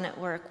is the one at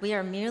work, we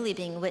are merely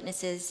being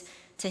witnesses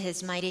to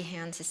his mighty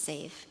hand to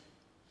save.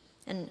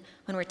 And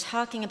when we're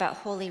talking about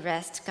holy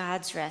rest,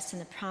 God's rest in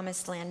the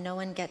promised land, no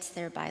one gets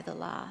there by the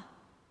law.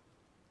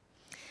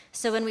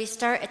 So when we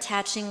start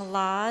attaching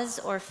laws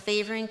or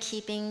favoring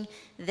keeping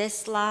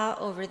this law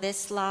over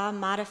this law,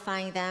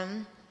 modifying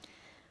them,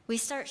 we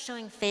start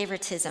showing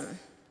favoritism.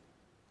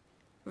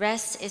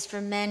 Rest is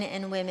for men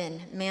and women,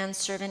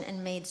 manservant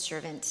and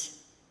maidservant.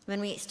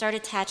 When we start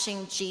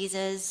attaching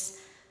Jesus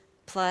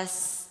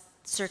plus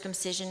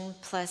circumcision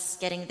plus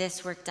getting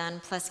this work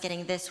done plus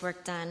getting this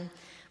work done,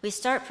 we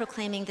start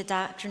proclaiming the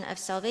doctrine of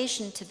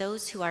salvation to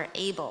those who are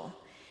able.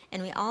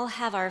 And we all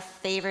have our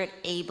favorite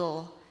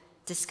able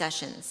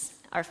discussions,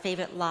 our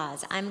favorite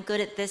laws. I'm good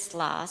at this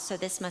law, so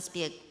this must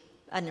be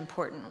an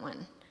important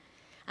one.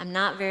 I'm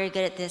not very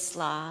good at this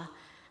law.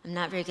 I'm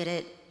not very good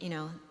at,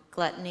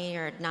 gluttony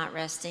or not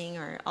resting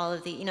or all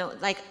of the,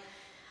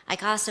 I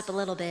gossip a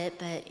little bit,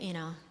 but,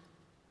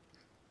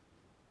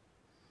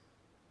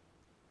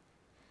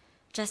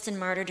 Justin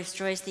Martyr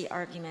destroys the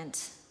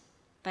argument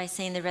by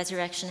saying the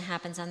resurrection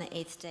happens on the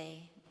 8th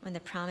day when the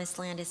promised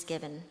land is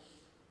given.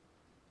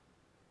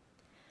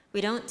 We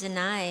don't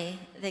deny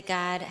that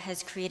God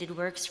has created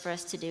works for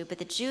us to do, but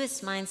the Jewish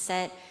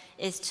mindset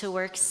is to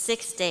work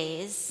 6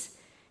 days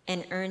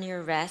and earn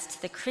your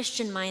rest. The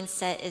Christian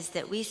mindset is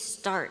that we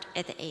start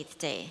at the 8th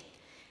day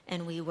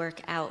and we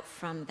work out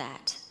from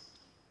that.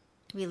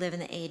 We live in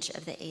the age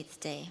of the 8th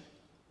day.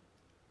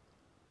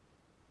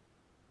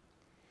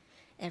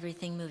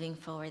 Everything moving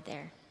forward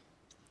there.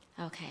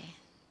 Okay.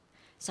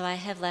 So I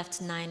have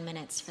left 9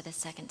 minutes for the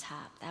second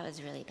top. That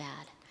was really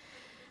bad.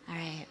 All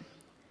right.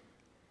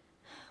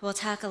 We'll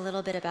talk a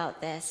little bit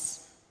about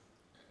this.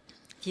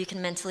 If you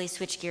can mentally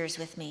switch gears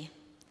with me.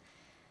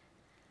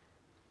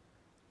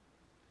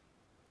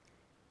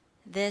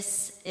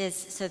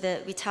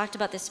 We talked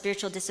about the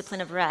spiritual discipline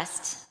of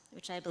rest,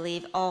 which I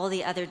believe all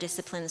the other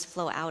disciplines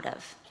flow out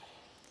of.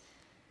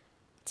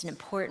 It's an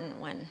important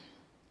one.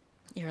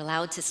 You're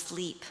allowed to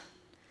sleep.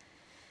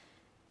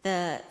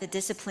 The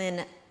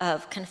discipline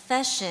of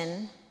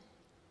confession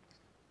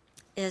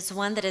is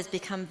one that has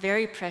become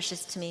very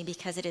precious to me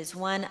because it is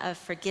one of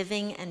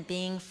forgiving and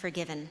being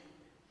forgiven.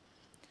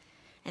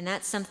 And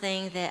that's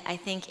something that I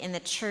think in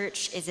the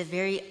church is a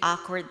very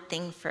awkward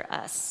thing for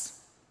us.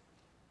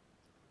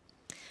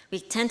 We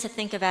tend to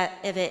think of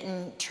it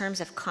in terms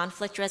of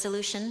conflict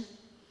resolution.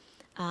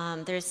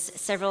 There's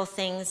several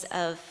things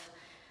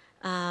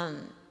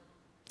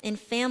in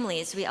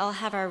families, we all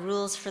have our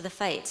rules for the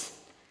fight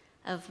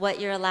of what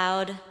you're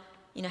allowed,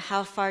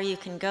 how far you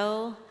can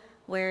go,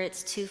 where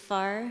it's too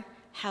far,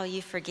 how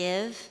you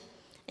forgive.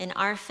 In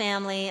our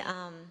family,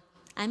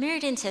 I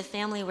married into a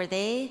family where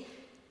they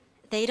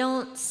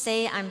don't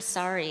say I'm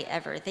sorry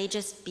ever. They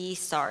just be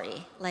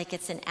sorry, like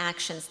it's an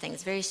actions thing.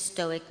 It's very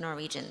stoic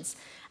Norwegians.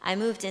 I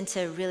moved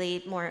into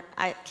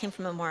I came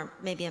from a more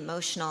maybe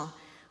emotional,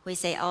 we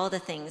say all the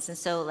things. And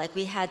so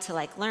we had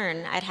to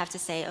learn, I'd have to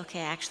say, okay,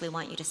 I actually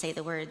want you to say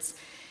the words.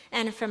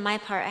 And from my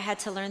part, I had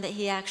to learn that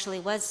he actually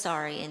was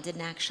sorry and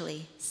didn't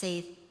actually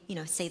say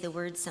the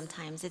words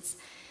sometimes. It's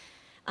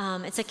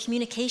a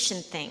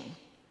communication thing.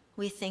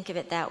 We think of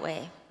it that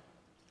way.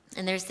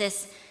 And there's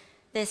this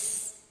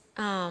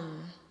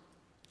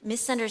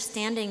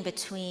misunderstanding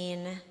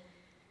between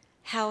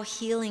how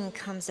healing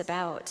comes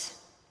about.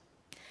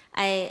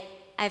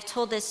 I've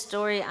told this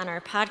story on our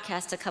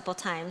podcast a couple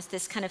times,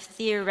 this kind of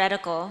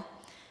theoretical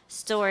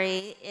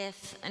story,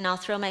 and I'll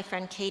throw my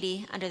friend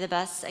Katie under the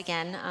bus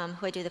again,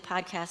 who I do the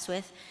podcast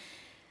with.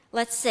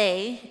 Let's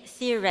say,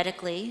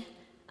 theoretically,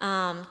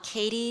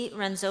 Katie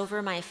runs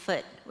over my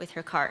foot with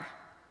her car.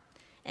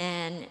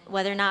 And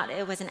whether or not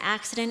it was an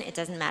accident, it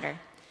doesn't matter.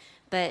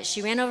 But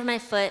she ran over my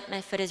foot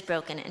is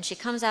broken. And she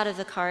comes out of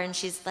the car and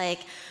she's like,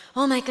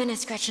 oh my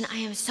goodness, Gretchen, I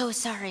am so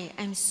sorry.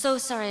 I'm so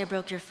sorry I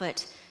broke your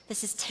foot.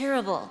 This is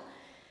terrible.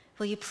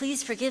 Will you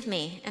please forgive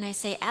me? And I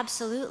say,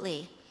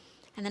 absolutely.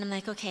 And then I'm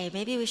like, okay,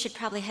 maybe we should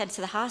probably head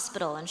to the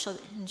hospital. And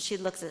she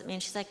looks at me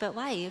and she's like, but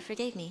why? You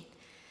forgave me.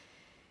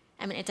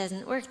 I mean, it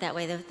doesn't work that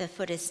way. The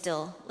foot is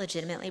still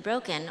legitimately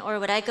broken. Or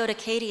would I go to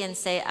Katie and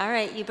say, all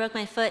right, you broke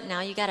my foot,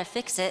 now you got to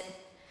fix it?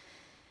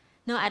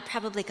 No, I'd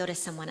probably go to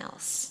someone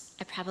else.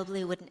 I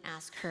probably wouldn't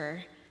ask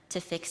her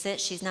to fix it.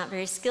 She's not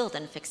very skilled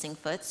in fixing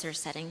foots or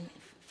setting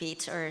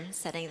feet or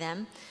setting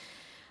them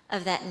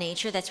of that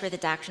nature. That's where the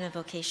doctrine of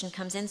vocation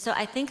comes in. So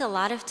I think a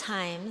lot of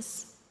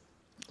times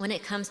when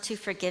it comes to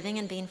forgiving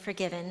and being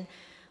forgiven,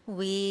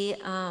 we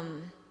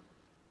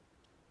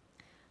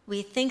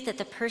we think that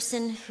the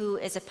person who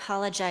is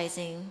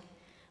apologizing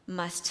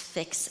must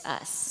fix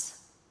us.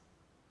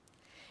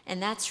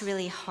 And that's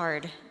really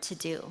hard to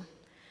do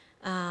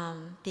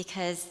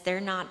because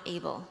they're not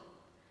able.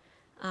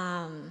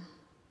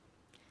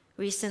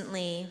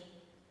 Recently,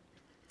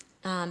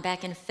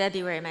 back in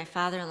February, my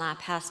father-in-law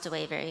passed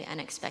away very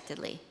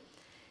unexpectedly.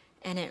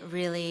 And it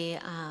really,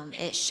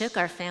 it shook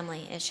our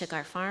family. It shook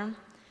our farm.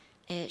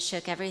 It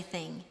shook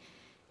everything.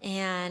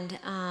 And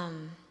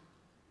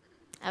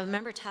I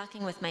remember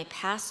talking with my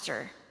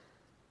pastor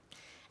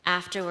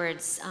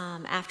afterwards,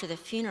 after the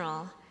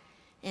funeral,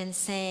 and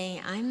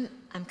saying, I'm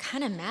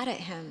kind of mad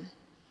at him.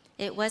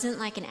 It wasn't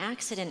like an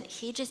accident.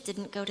 He just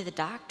didn't go to the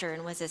doctor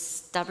and was a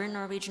stubborn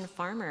Norwegian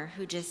farmer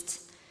who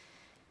just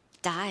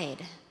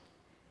died.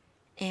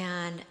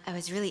 And I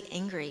was really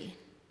angry.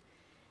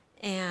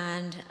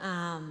 And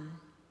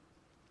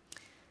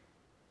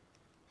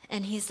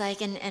he's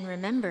like, and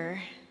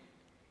remember,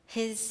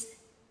 his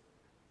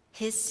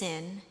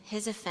sin,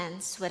 his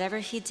offense, whatever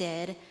he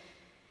did,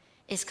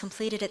 is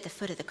completed at the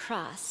foot of the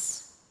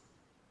cross.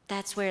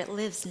 That's where it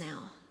lives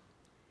now.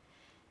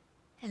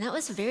 And that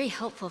was very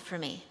helpful for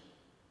me,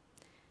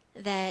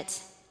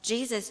 that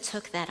Jesus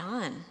took that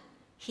on.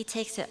 He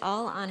takes it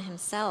all on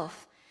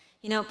himself.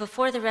 You know,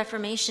 before the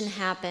Reformation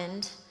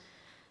happened,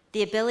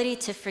 the ability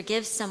to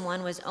forgive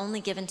someone was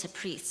only given to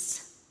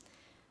priests.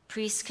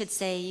 Priests could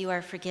say, you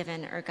are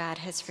forgiven, or God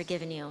has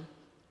forgiven you.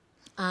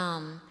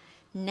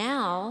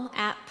 Now,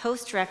 at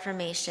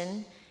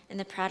post-Reformation, in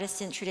the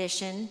Protestant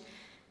tradition,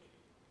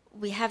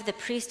 we have the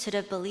priesthood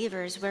of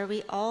believers where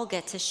we all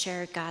get to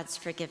share God's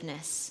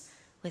forgiveness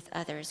with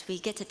others. We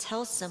get to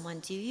tell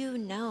someone, do you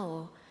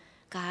know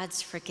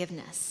God's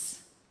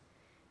forgiveness?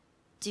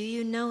 Do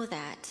you know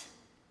that?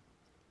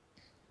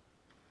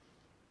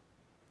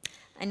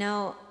 I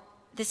know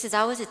this is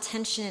always a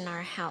tension in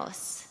our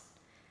house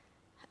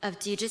of,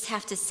 do you just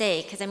have to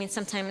say, because I mean,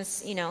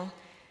 sometimes, you know,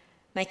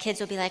 my kids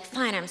will be like,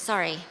 fine, I'm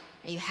sorry.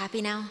 Are you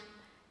happy now?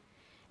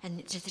 And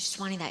they're just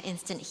wanting that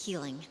instant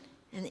healing.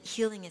 And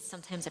healing is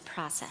sometimes a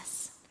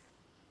process.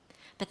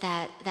 But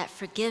that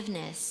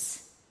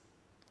forgiveness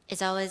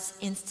is always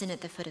instant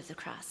at the foot of the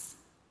cross.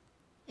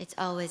 It's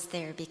always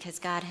there because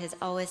God has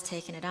always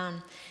taken it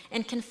on.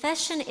 And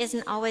confession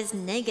isn't always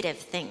negative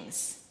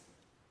things.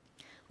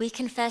 We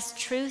confess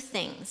true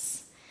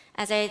things.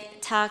 As I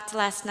talked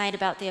last night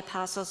about the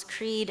Apostles'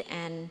 Creed,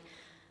 and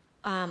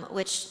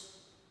which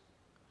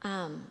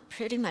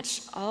pretty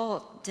much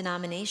all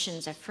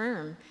denominations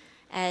affirm,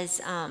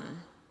 as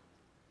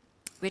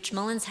Rich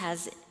Mullins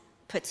has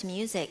put to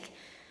music,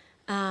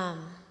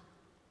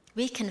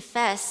 we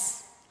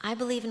confess, I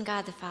believe in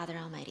God the Father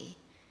Almighty,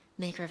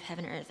 maker of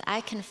heaven and earth.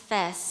 I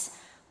confess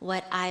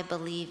what I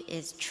believe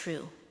is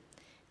true.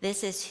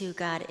 This is who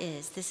God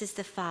is. This is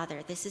the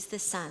Father. This is the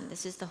Son.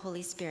 This is the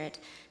Holy Spirit.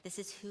 This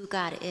is who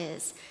God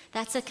is.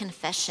 That's a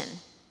confession.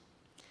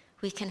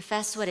 We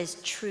confess what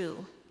is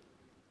true.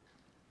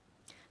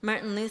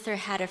 Martin Luther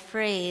had a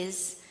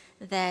phrase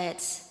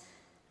that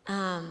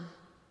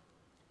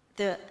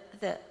the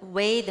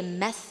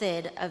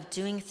method of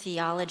doing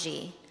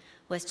theology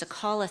was to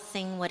call a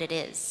thing what it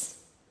is.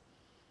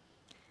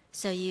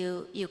 So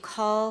you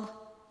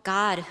call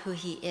God who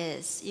he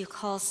is. You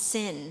call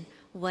sin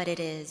what it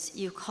is.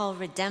 You call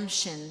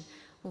redemption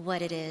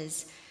what it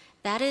is.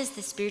 That is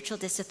the spiritual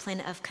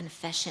discipline of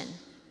confession.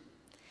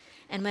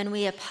 And when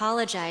we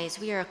apologize,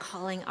 we are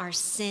calling our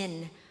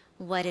sin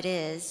what it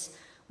is.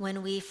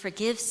 When we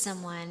forgive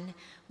someone,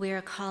 we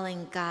are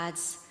calling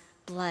God's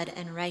blood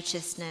and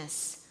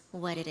righteousness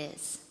what it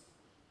is.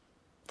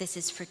 This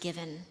is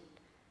forgiven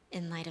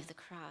in light of the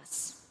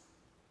cross.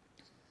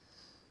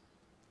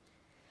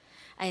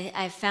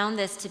 I found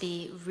this to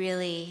be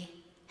really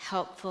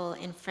helpful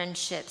in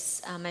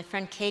friendships. My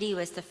friend Katie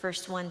was the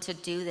first one to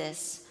do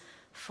this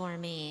for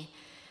me.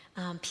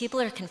 People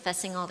are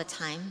confessing all the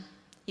time.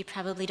 You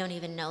probably don't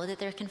even know that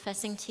they're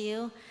confessing to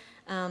you.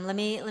 Let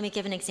me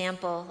give an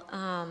example.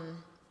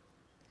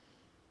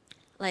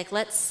 Like,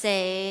 let's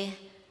say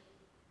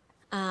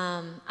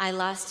I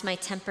lost my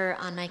temper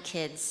on my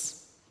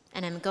kids,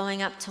 and I'm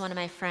going up to one of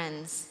my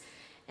friends,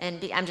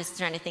 and I'm just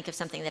trying to think of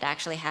something that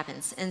actually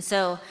happens. And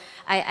so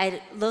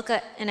I look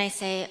at, and I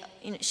say,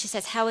 you know, she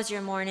says, how was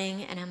your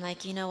morning? And I'm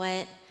like, you know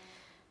what?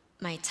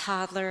 My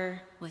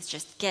toddler was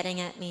just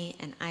getting at me,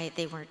 and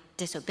they were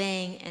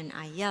disobeying, and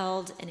I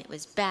yelled, and it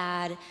was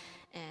bad,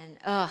 and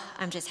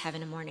I'm just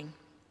having a morning.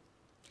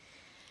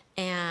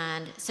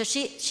 And so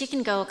she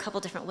can go a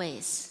couple different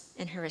ways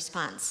in her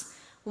response.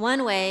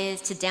 One way is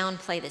to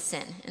downplay the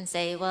sin and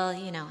say, well,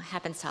 you know, it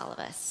happens to all of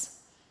us.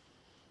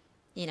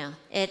 You know,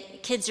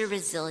 kids are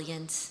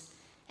resilient.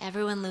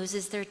 Everyone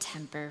loses their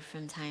temper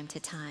from time to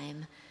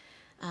time.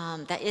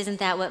 Isn't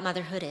that what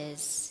motherhood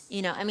is?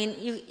 You know, I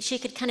mean, she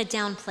could kind of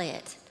downplay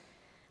it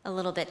a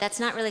little bit. That's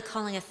not really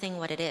calling a thing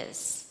what it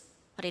is.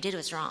 What I did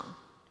was wrong.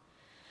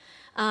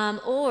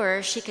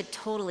 Or she could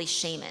totally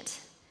shame it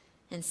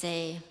and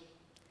say,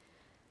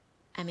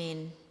 I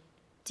mean,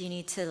 do you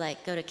need to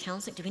go to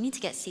counseling? Do we need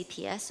to get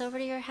CPS over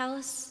to your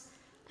house?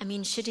 I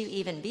mean, should you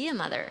even be a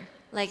mother?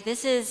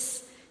 This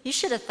is You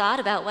should have thought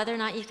about whether or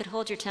not you could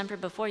hold your temper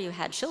before you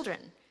had children.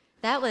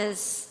 That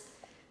was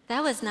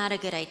not a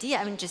good idea.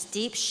 I mean, just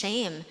deep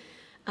shame.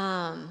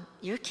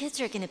 Your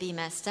kids are going to be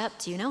messed up.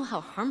 Do you know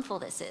how harmful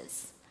this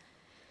is?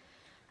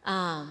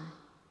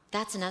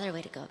 That's another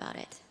way to go about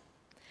it.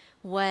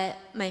 What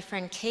my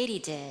friend Katie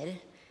did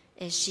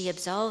is she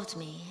absolved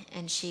me,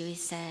 and she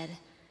said,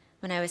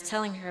 when I was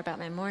telling her about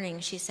my mourning,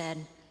 she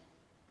said,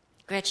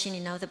 Gretchen,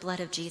 you know, the blood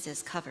of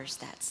Jesus covers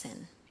that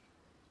sin.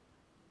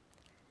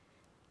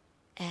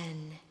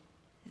 And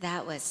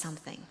that was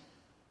something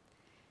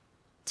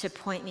to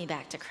point me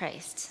back to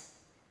Christ,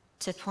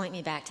 to point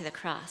me back to the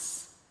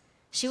cross.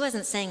 She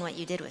wasn't saying what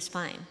you did was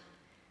fine.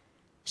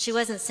 She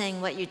wasn't saying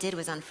what you did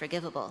was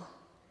unforgivable.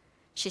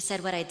 She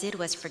said what I did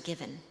was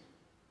forgiven.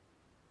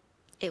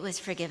 It was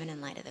forgiven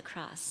in light of the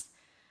cross.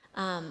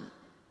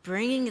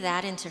 Bringing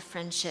that into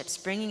friendships,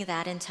 bringing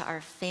that into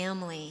our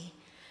family,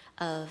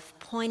 of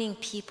pointing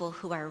people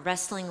who are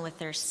wrestling with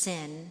their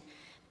sin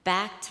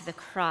back to the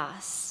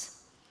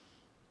cross,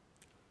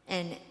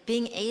 and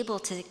being able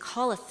to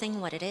call a thing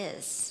what it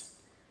is,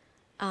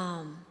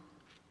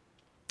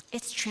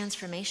 it's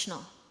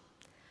transformational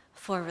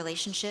for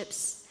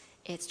relationships.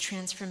 It's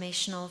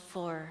transformational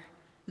for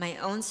my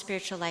own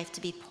spiritual life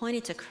to be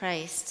pointed to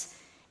Christ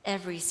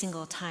every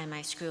single time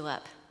I screw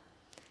up,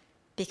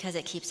 because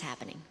it keeps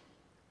happening.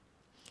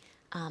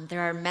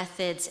 There are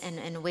methods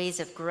and ways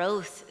of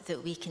growth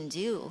that we can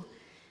do.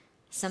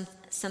 Some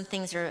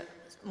things are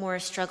more a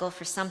struggle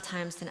for some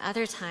times than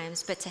other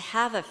times, but to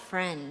have a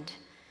friend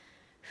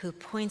who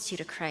points you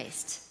to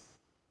Christ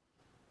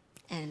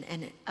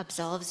and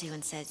absolves you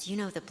and says, you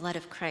know, the blood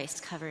of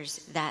Christ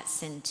covers that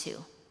sin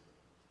too.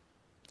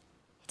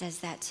 It does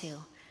that too.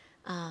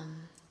 I'm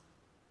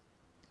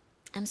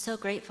so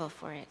grateful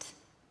for it.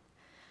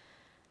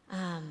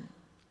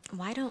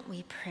 Why don't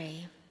we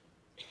pray?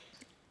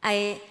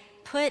 I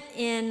put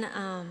in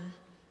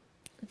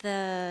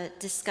the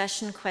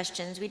discussion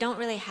questions. We don't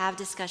really have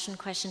discussion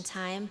question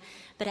time,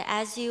 but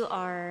as you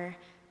are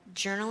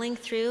journaling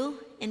through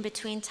in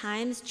between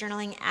times,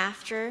 journaling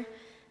after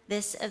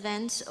this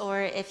event,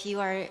 or if you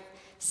are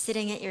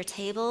sitting at your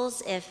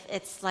tables, if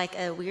it's like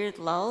a weird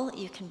lull,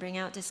 you can bring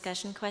out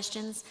discussion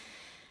questions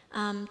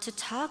to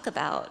talk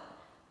about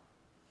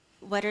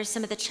what are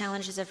some of the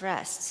challenges of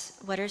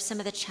rest? What are some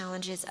of the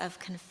challenges of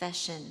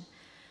confession?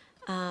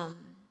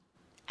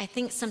 I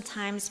think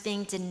sometimes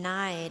being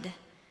denied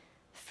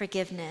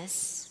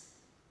forgiveness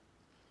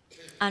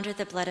under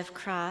the blood of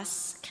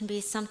cross can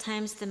be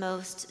sometimes the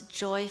most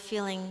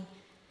joy-feeling.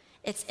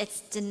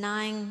 It's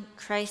denying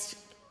Christ.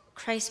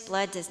 Christ's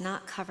blood does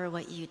not cover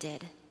what you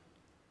did.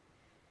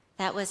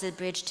 That was a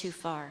bridge too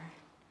far.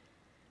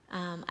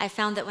 I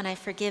found that when I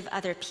forgive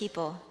other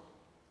people,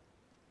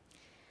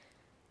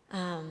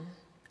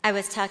 I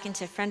was talking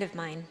to a friend of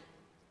mine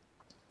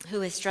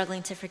who was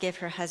struggling to forgive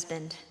her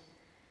husband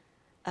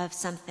of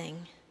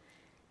something.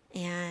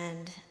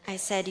 And I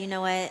said, you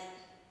know what?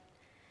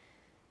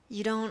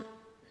 You don't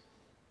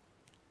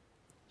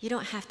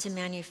have to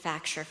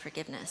manufacture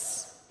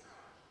forgiveness.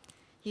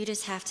 You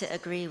just have to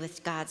agree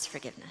with God's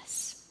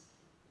forgiveness.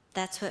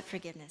 That's what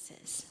forgiveness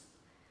is.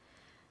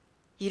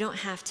 You don't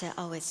have to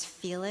always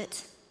feel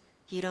it.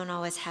 You don't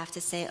always have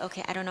to say,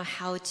 okay, I don't know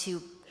how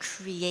to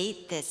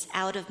create this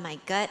out of my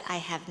gut. I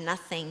have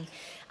nothing.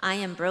 I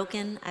am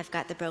broken. I've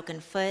got the broken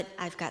foot.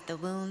 I've got the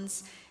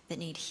wounds that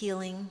need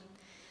healing.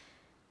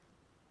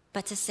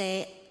 But to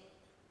say,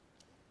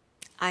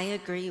 I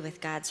agree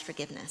with God's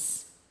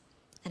forgiveness,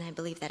 and I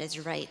believe that is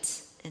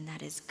right and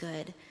that is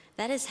good.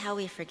 That is how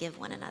we forgive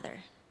one another.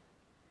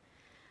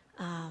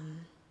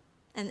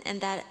 And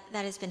that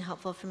has been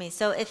helpful for me.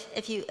 So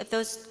if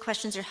those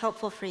questions are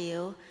helpful for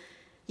you,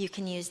 you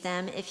can use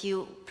them. If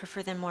you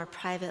prefer them more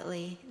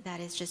privately, that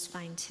is just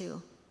fine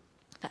too.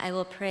 But I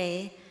will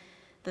pray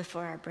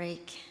before our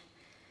break.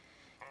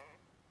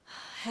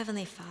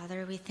 Heavenly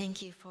Father, we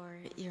thank you for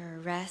your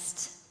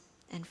rest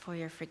and for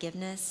your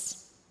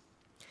forgiveness.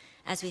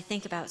 As we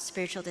think about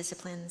spiritual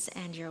disciplines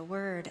and your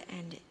word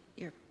and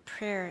your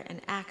prayer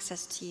and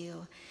access to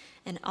you,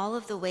 and all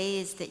of the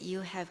ways that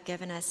you have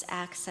given us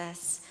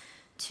access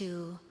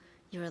to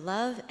your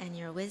love and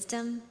your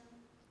wisdom,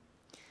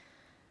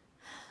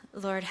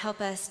 Lord,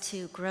 help us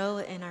to grow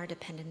in our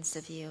dependence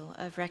of you,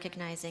 of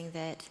recognizing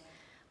that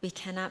we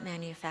cannot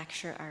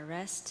manufacture our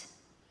rest.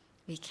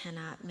 We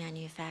cannot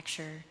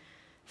manufacture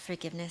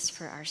forgiveness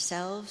for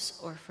ourselves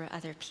or for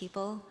other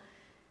people.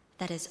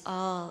 That is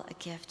all a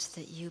gift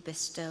that you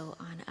bestow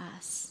on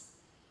us,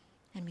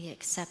 and we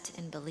accept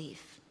and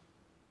believe.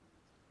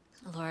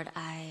 Lord,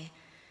 I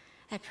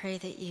pray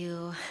that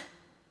you,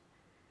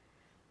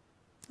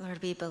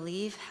 Lord, we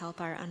believe, help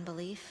our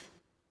unbelief.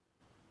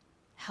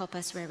 Help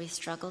us where we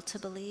struggle to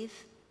believe.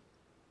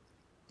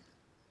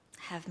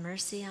 Have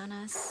mercy on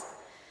us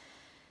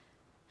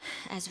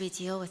as we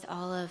deal with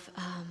all of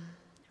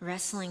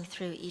wrestling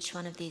through each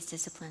one of these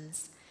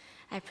disciplines.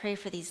 I pray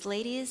for these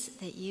ladies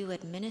that you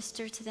would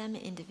minister to them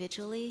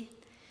individually,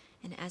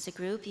 and as a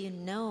group, you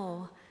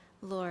know,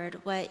 Lord,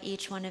 what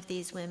each one of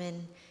these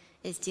women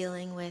is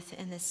dealing with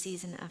in this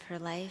season of her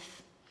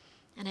life.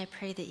 And I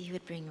pray that you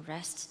would bring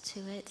rest to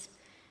it,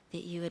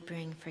 that you would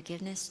bring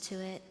forgiveness to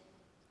it,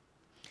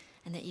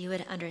 and that you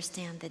would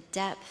understand the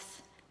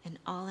depth and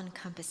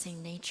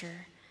all-encompassing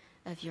nature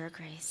of your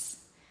grace.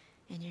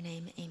 In your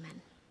name,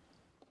 amen.